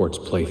longer the court's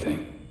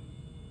plaything.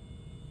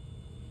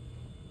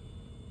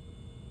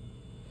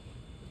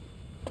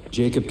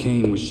 Jacob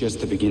Kane was just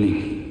the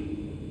beginning.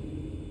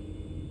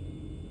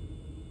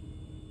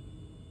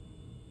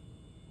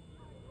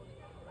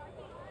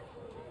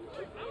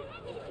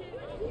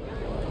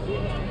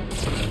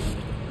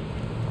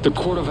 The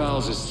Court of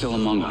Owls is still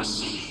among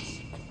us.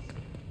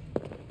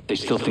 They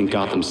still think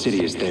Gotham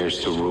City is theirs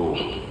to rule.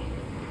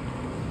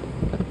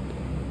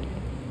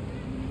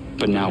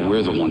 But now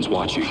we're the ones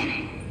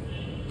watching.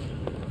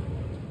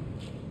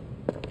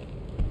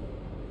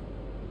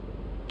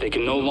 They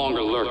can no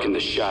longer lurk in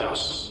the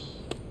shadows.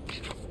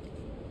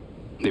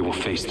 They will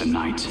face the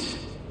night.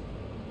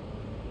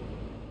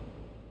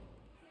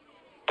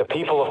 The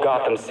people of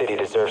Gotham City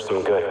deserve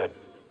some good.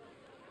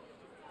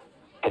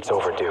 It's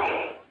overdue.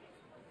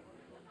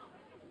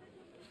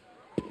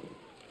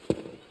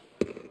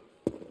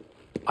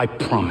 I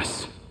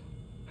promise,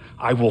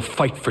 I will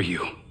fight for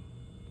you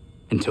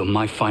until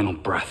my final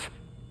breath.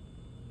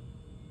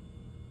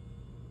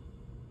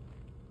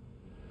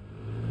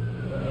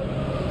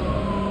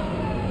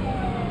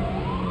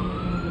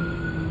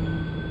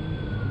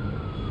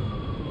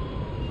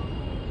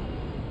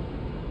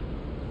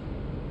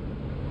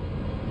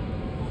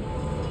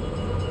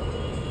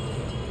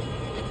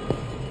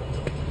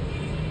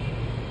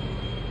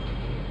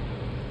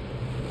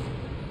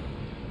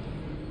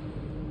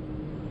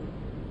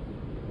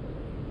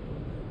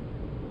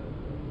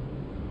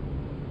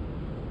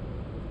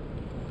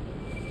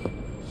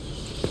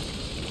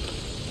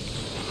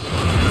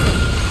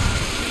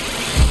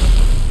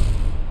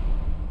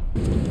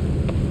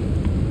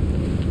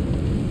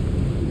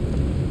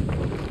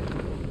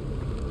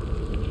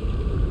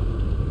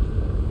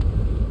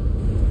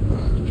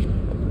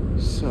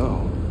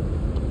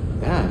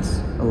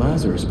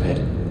 Lazarus Pit.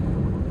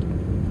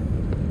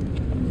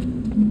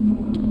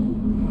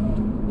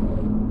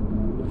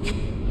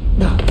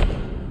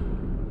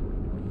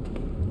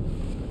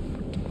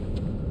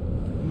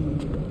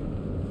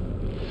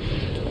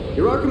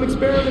 Your Arkham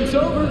experiment's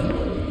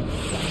over.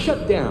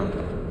 Shut down.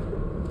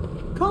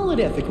 Call it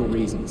ethical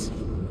reasons.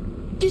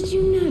 Did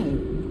you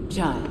know,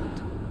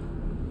 child?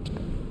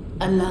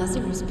 A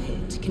Lazarus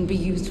Pit can be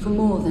used for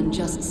more than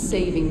just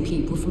saving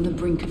people from the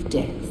brink of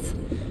death.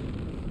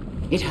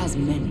 It has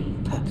many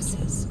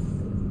purposes.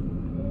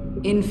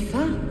 In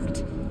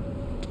fact,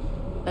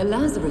 a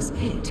Lazarus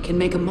Pit can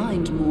make a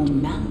mind more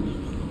malleable,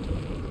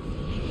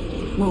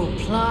 more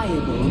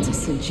pliable to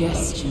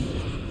suggestion.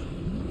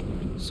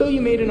 So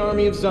you made an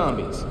army of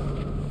zombies.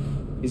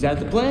 Is that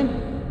the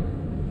plan?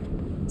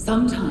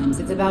 Sometimes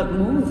it's about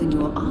more than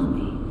your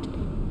army.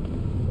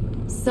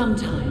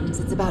 Sometimes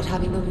it's about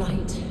having the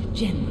right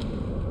general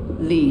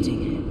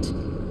leading it.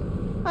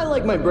 I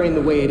like my brain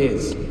the way it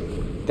is.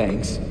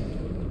 Thanks.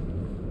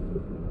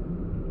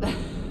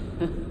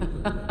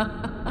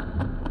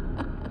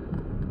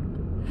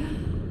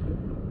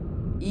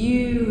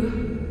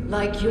 You,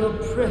 like your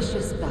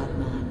precious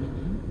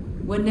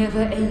Batman, were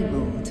never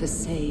able to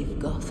save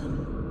Gotham.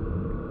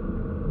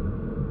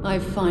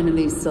 I've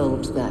finally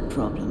solved that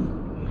problem.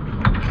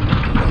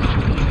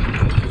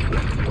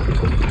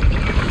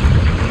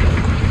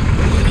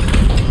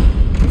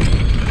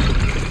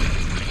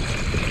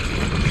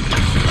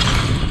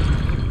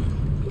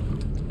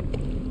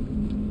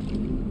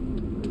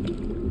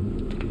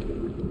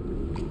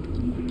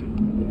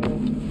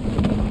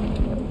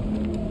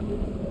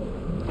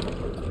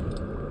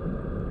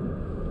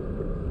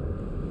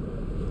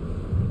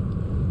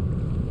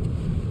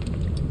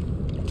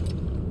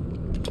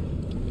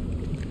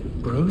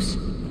 Bruce?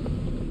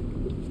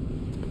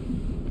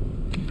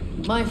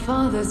 My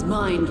father's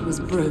mind was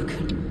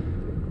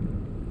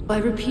broken by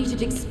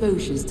repeated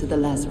exposures to the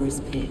Lazarus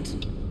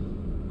Pit.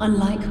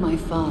 Unlike my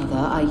father,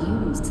 I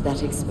used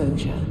that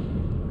exposure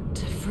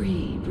to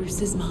free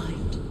Bruce's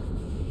mind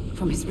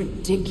from his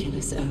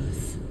ridiculous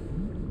oath.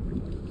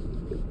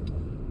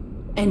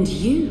 And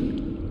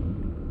you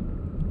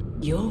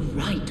You're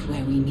right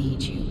where we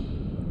need you.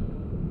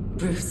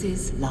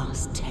 Bruce's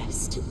last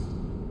test.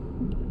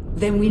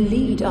 Then we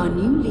lead our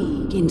new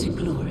league into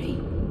glory,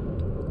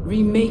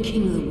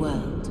 remaking the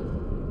world.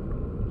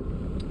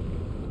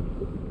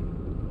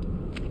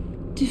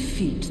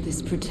 Defeat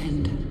this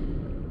pretender.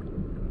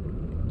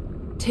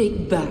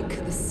 Take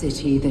back the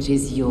city that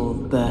is your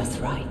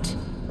birthright.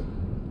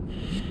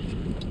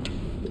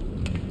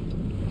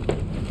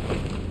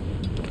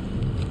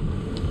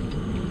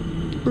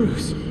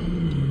 Bruce.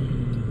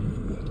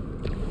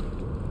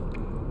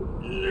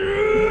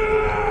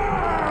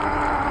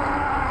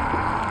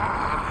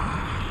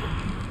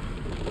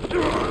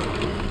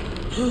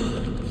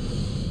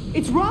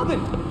 It's Robin!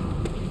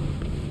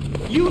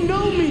 You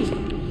know me!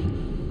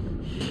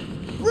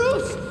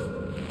 Bruce!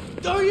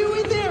 Are you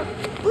in there?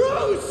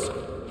 Bruce!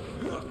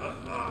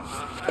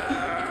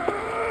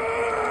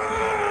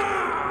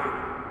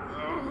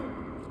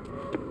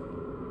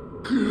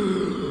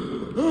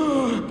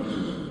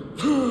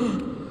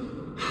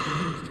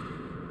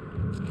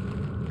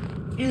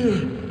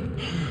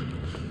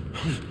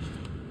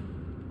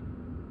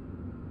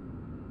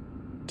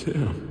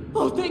 Damn.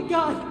 Oh, thank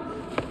God!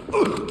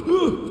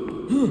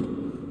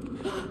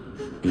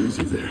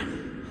 Easy there.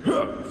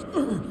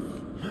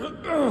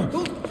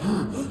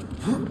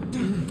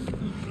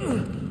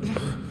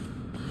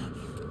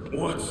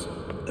 What's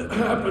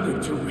happening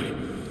to me?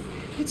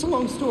 It's a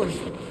long story.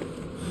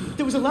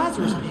 There was a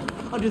Lazarus pit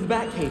under the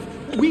Batcave.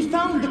 We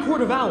found the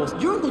Court of Owls.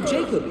 Your Uncle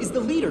Jacob is the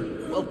leader.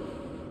 Well,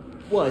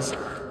 was.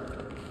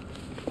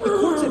 The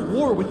court's at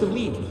war with the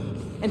League.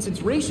 And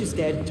since Raish is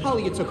dead,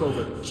 Talia took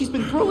over. She's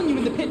been throwing you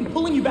in the pit and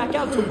pulling you back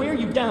out to wear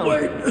you down.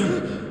 Wait!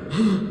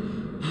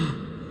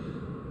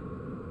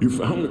 You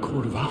found the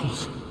Court of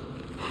Owls?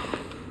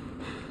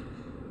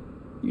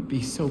 You'd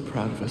be so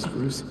proud of us,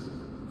 Bruce.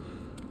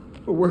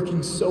 We're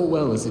working so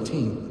well as a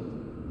team.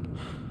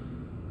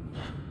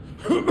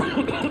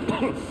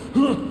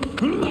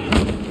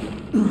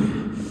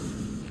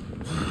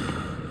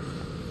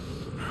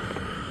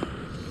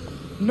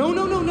 No.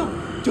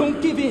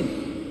 Don't give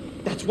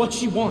in. That's what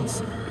she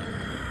wants.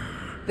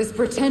 This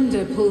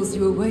pretender pulls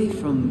you away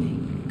from me.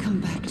 Come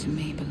back to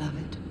me,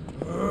 beloved.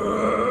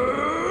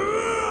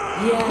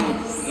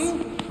 Yes.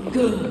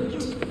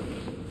 Good.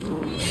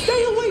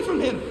 Stay away from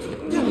him!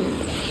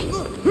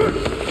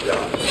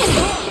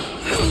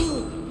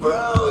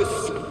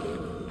 Bruce!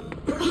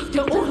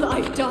 After all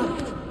I've done,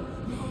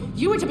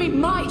 you were to be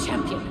my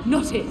champion,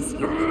 not his.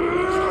 No.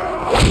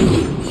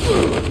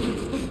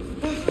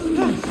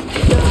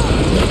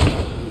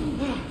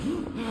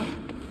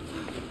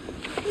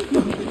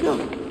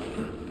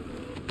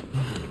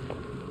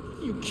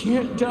 You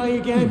can't die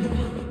again.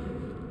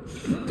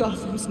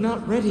 Gotham's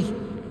not ready.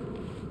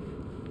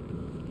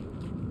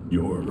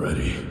 You're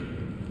ready.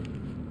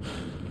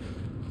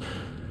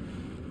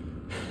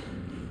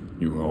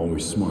 You were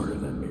always smarter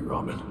than me,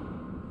 Robin.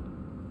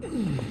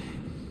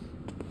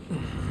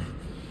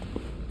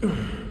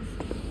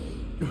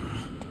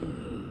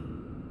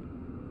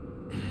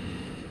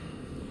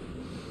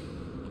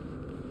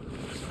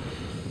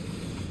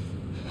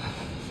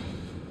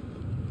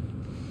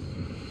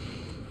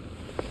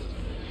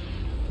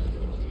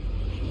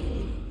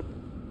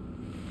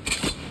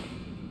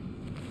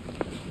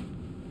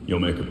 You'll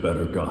make a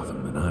better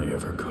Gotham than I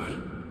ever could.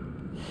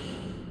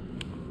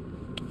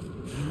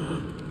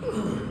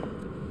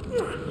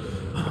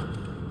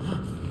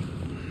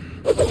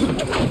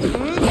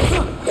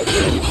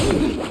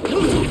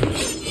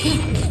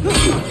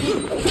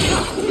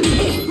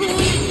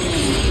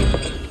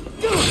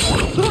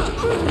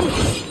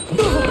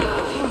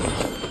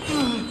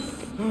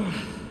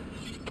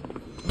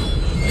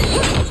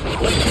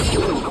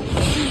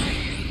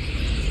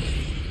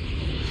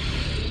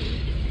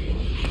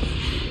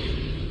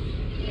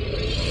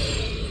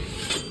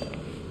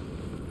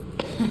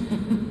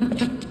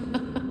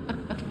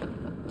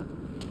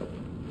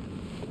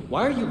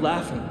 Why are you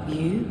laughing?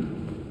 You?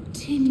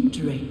 Tim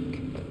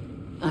Drake.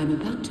 I'm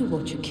about to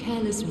watch a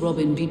careless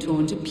Robin be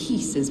torn to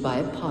pieces by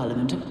a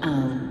parliament of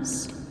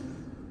owls.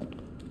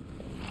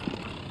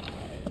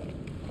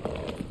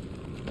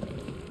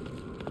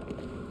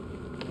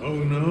 Oh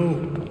no.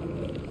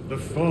 The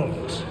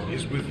fault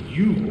is with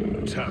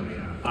you,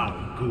 Talia Al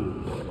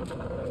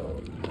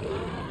Ghul.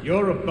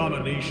 Your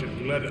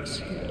abomination led us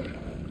here.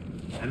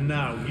 And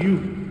now you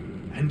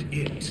and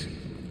it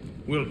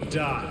will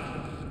die.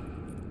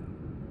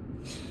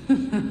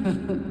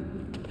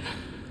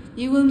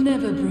 You will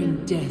never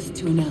bring death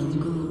to an Al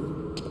Ghul.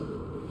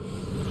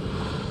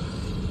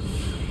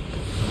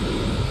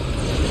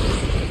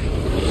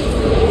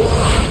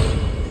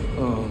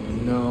 Oh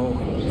no.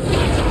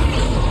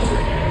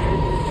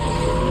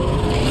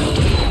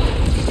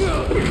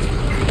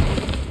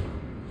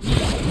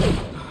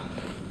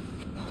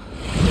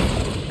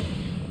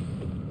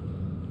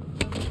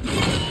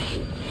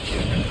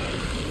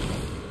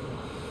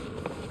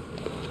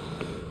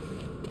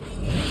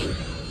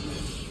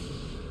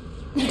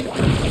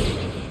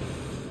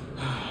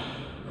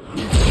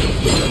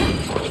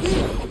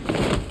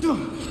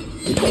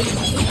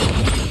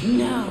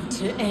 Now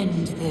to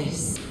end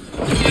this.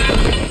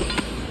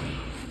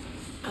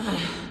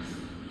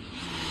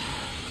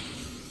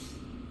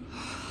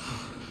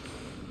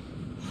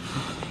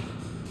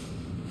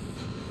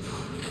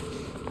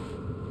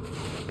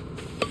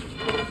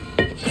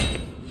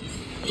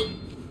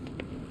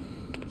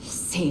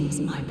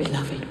 Seems my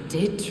beloved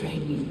did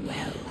train you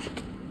well.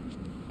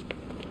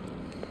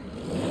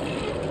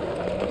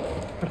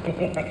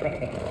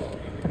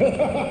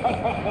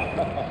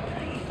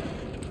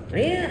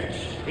 It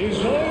is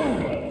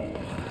over.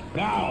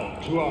 Now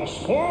to our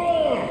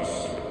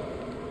spoils.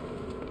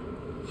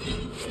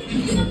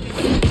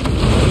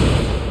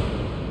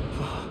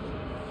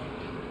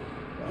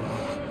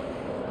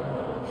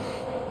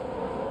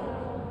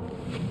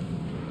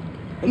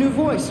 A new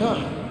voice,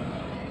 huh?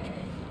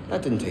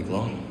 That didn't take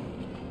long.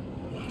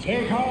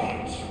 Take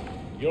heart.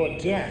 Your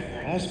death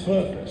has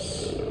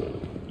purpose.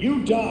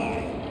 You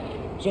die,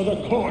 so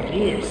the court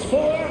lives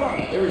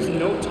forever. There is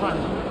no time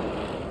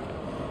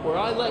where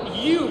I let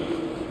you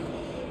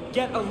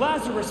get a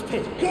Lazarus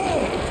pit. Go!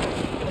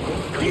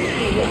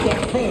 Deal with the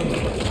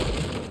permanent.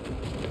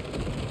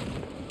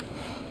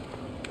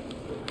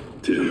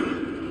 Tim.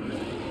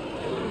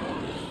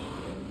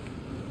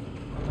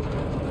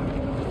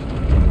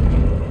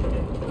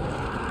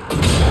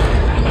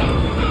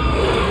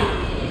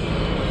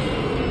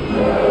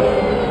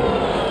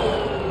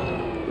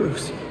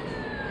 Bruce.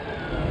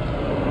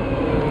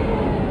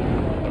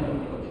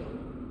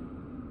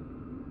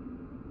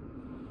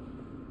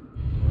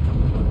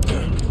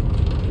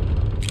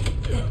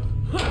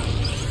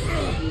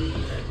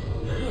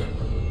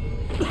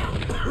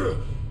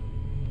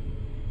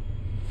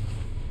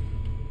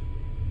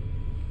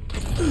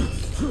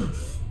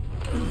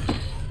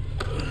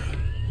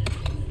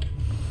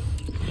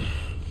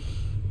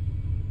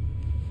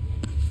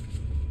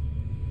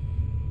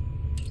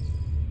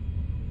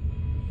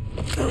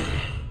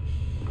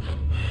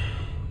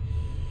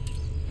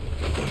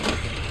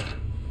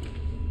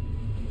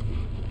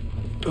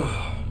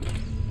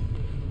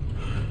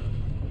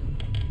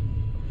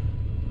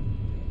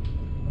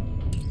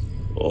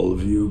 All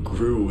of you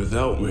grew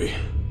without me.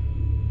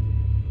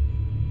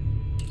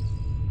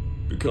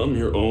 Become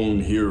your own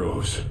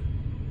heroes.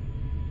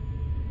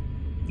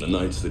 The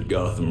knights that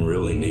Gotham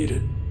really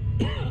needed.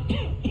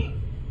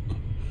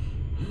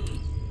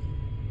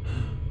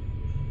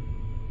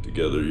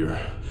 Together, you're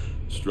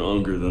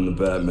stronger than the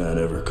Batman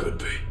ever could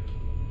be.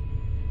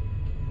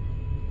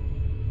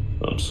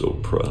 I'm so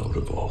proud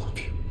of all of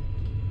you.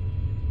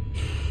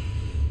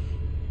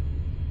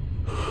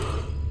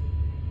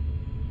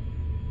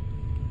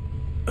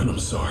 And I'm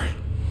sorry.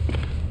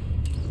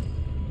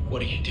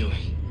 What are you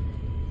doing?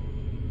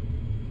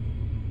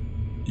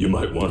 You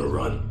might want to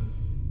run.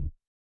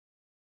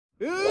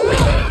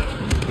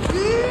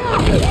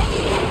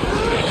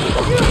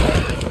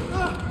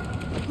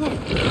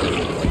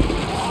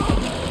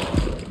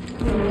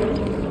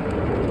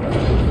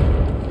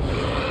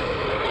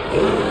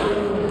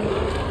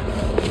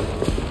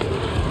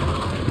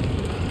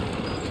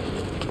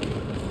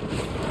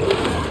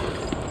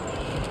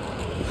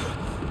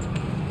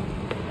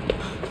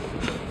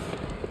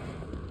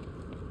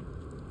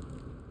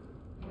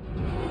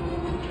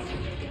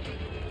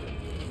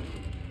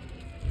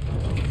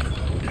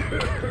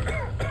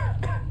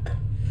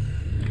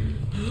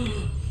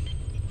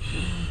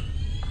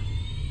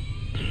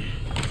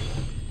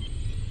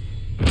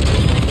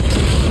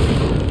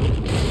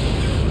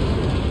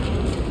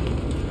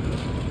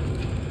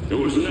 It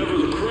was never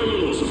the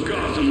criminals of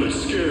Gotham that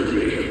scared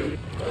me.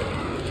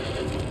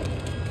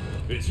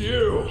 It's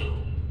you.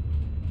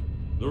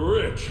 The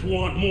rich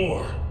want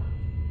more.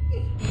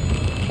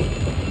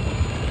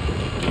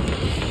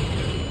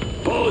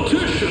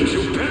 Politicians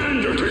who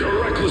pander to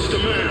your reckless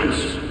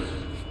demands.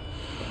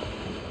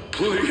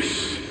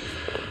 Police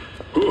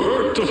who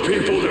hurt the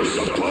people they're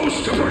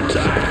supposed to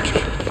protect.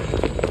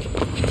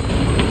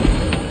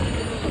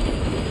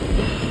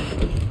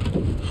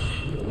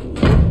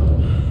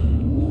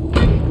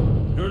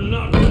 You're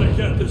not gonna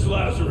get this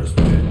Lazarus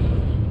pit.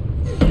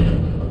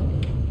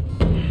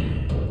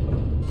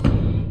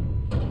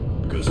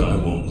 Because I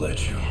won't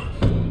let you.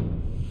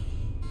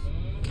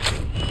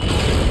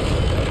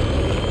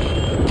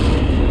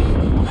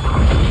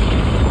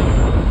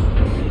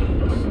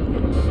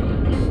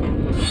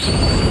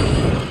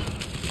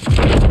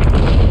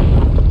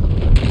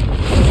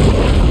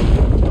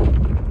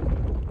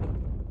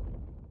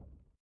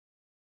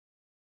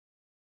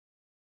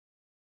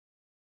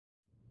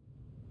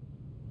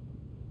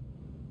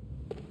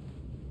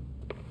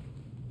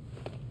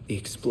 The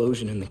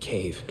explosion in the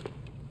cave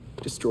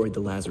destroyed the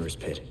Lazarus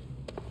pit.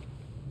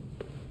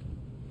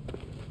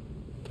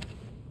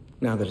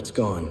 Now that it's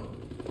gone,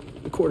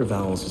 the Court of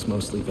Owls has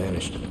mostly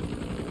vanished.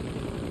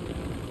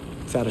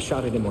 Without a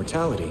shot at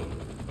immortality,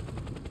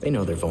 they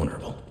know they're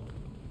vulnerable.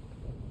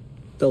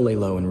 They'll lay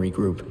low and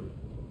regroup.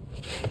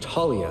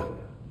 Talia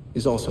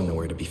is also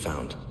nowhere to be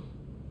found.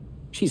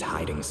 She's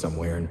hiding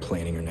somewhere and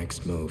planning her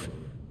next move.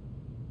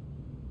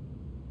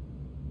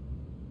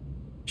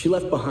 She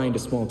left behind a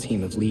small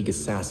team of League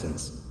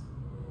assassins.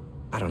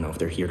 I don't know if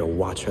they're here to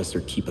watch us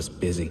or keep us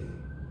busy.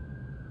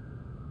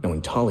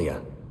 Knowing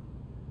Talia,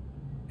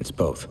 it's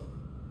both.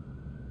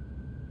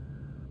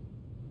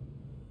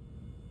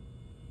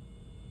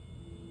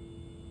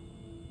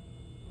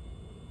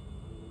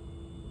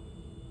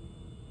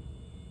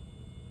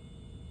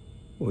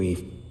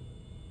 We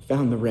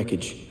found the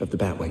wreckage of the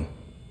Batwing.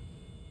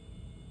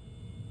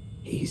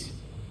 He's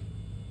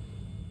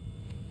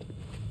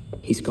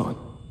gone.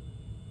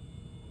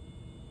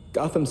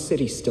 Gotham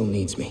City still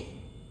needs me.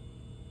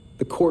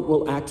 The court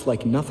will act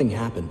like nothing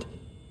happened.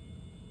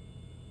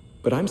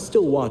 But I'm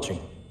still watching.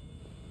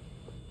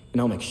 And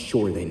I'll make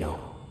sure they know.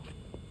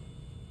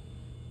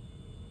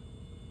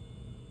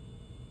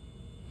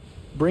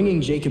 Bringing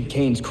Jacob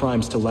Kane's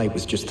crimes to light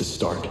was just the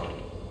start.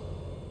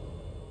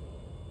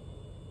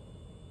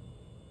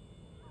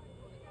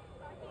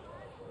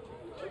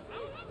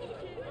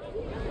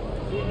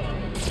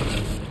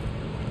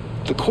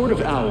 The Court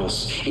of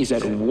Owls is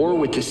at war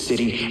with the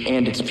city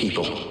and its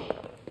people.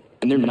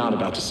 And they're not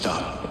about to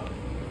stop.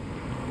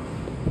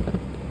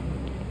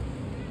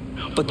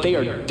 But they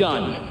are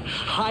done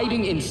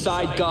hiding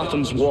inside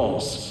Gotham's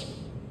walls.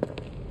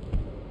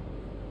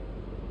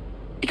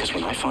 Because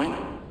when I find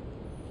them,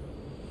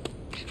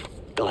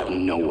 they'll have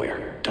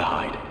nowhere to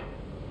hide.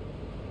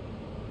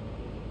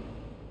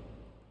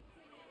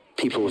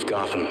 People of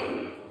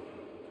Gotham,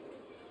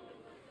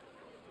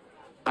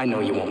 I know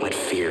you won't let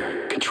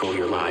fear control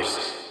your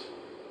lives.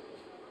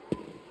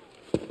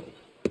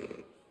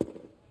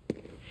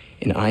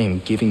 And I am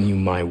giving you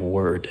my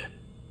word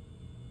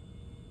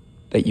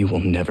that you will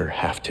never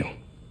have to.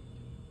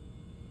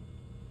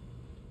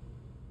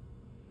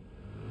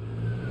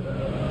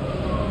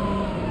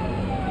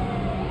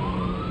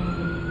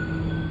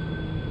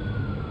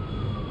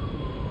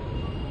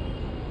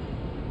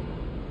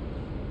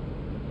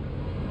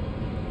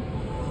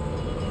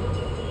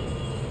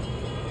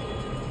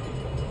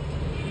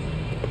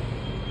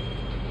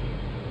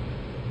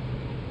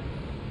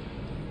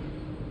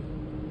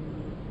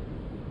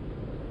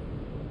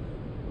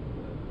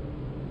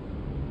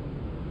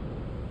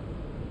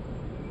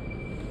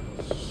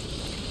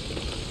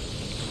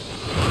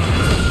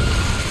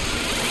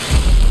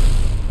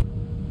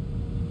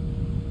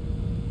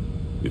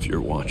 If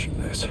you're watching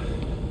this,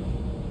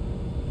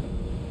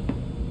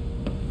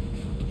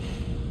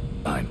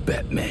 I'm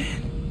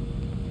Batman.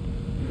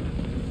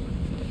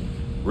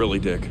 Really,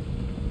 Dick?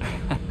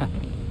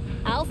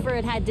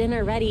 Alfred had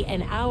dinner ready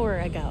an hour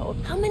ago.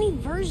 How many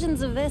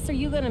versions of this are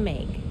you gonna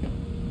make?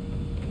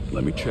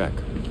 Let me check.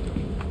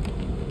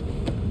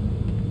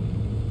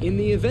 In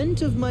the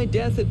event of my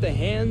death at the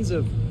hands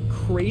of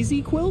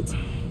Crazy Quilt?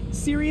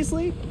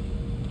 Seriously?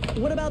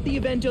 What about the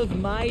event of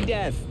my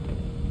death?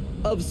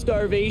 Of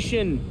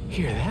starvation?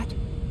 Hear that?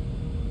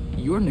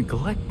 You're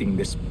neglecting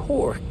this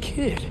poor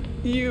kid.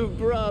 You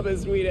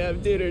promised we'd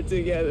have dinner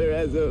together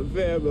as a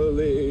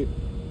family.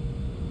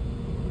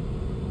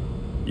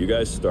 You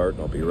guys start,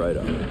 I'll be right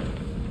up.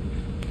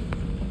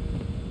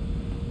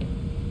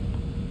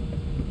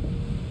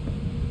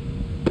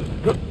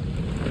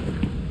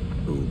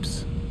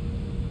 Oops.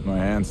 My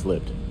hand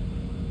slipped.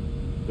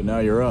 But now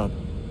you're up,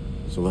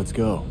 so let's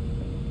go.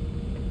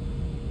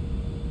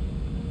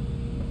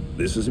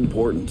 This is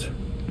important.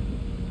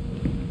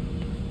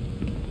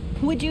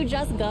 Would you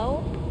just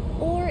go?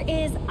 Or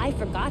is I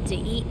forgot to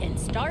eat and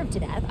starve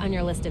to death on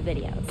your list of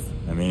videos?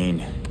 I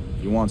mean,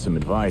 if you want some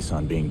advice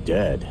on being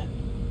dead,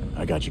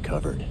 I got you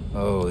covered.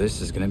 Oh,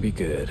 this is gonna be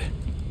good.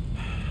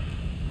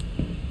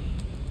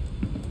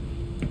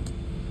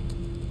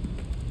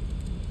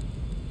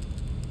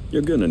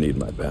 You're gonna need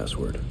my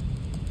password.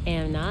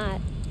 Am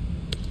not.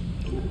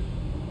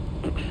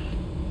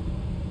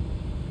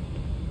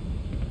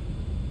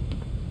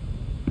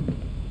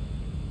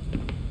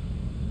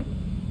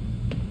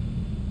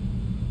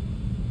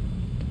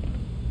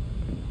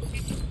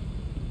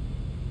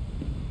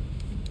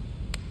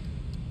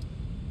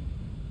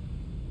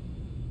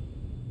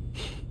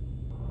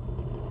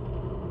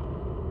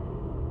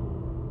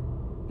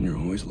 You're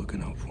always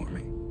looking out for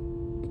me.